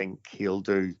think he'll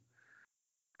do.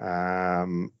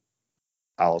 Alisson,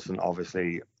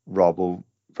 obviously, Robbo,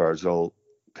 Virgil,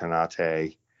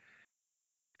 Kanate.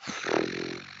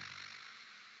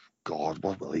 God,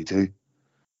 what will he do?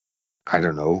 I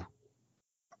don't know.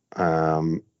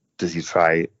 Does he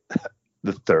try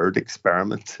the third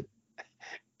experiment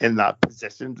in that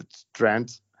position? That's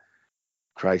Trent.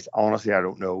 Christ, honestly, I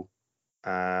don't know.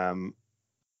 I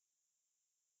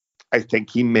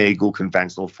think he may go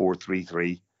conventional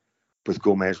 4-3-3 with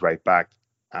Gomez right back,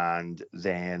 and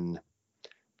then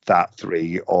that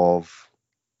three of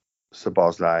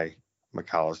Szoboszlai,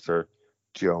 McAllister,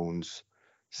 Jones,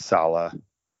 Salah,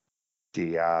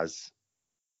 Diaz.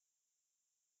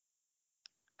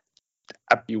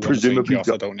 You presumably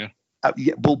Jota, don't you?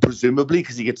 Yeah, well, presumably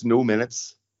because he gets no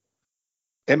minutes.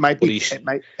 It might be. It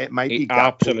might be. He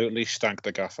absolutely stank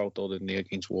the gaff out though, didn't he,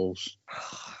 against Wolves?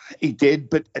 He did,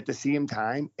 but at the same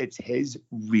time, it's his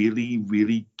really,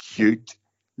 really cute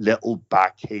little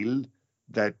back heel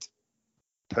that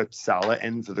put Salah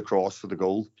in for the cross for the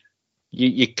goal.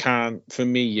 You can't, for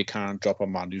me, you can't drop a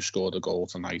man who scored a goal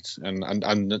tonight, and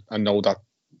I know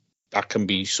that can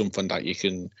be something that you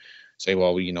can say,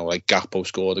 well, like Gakpo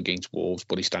scored against Wolves,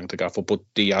 but he stank the gaff. But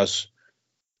Diaz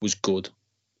was good,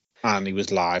 and he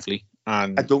was lively.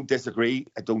 And I don't disagree,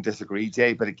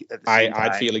 Jay. But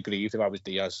I'd feel aggrieved if I was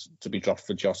Diaz to be dropped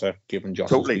for Jota, given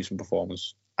Jota's recent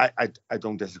performance. I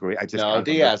don't disagree.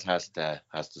 Diaz has to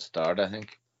start, I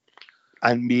think.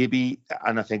 And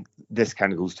I think this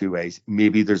kind of goes two ways.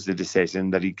 Maybe there's the decision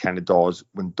that he kind of does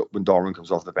when Darwin comes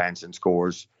off the bench and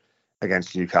scores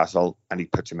against Newcastle, and he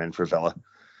puts him in for Villa.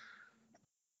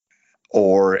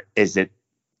 Or is it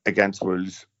against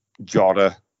Wolves,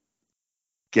 Jota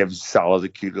gives Salah the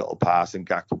cute little pass and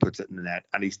Gakpo puts it in the net,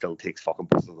 and he still takes fucking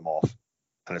both of them off.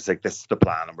 And it's like, this is the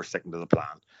plan, and we're sticking to the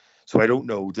plan. So I don't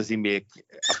know. Does he make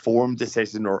a form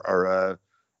decision or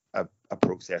a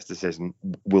process decision?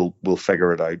 We'll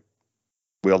figure it out.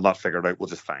 We'll not figure it out. We'll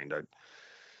just find out.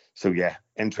 So yeah,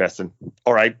 interesting.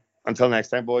 All right. Until next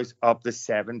time, boys. Up to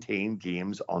 17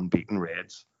 games unbeaten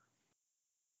Reds.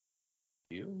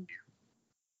 You.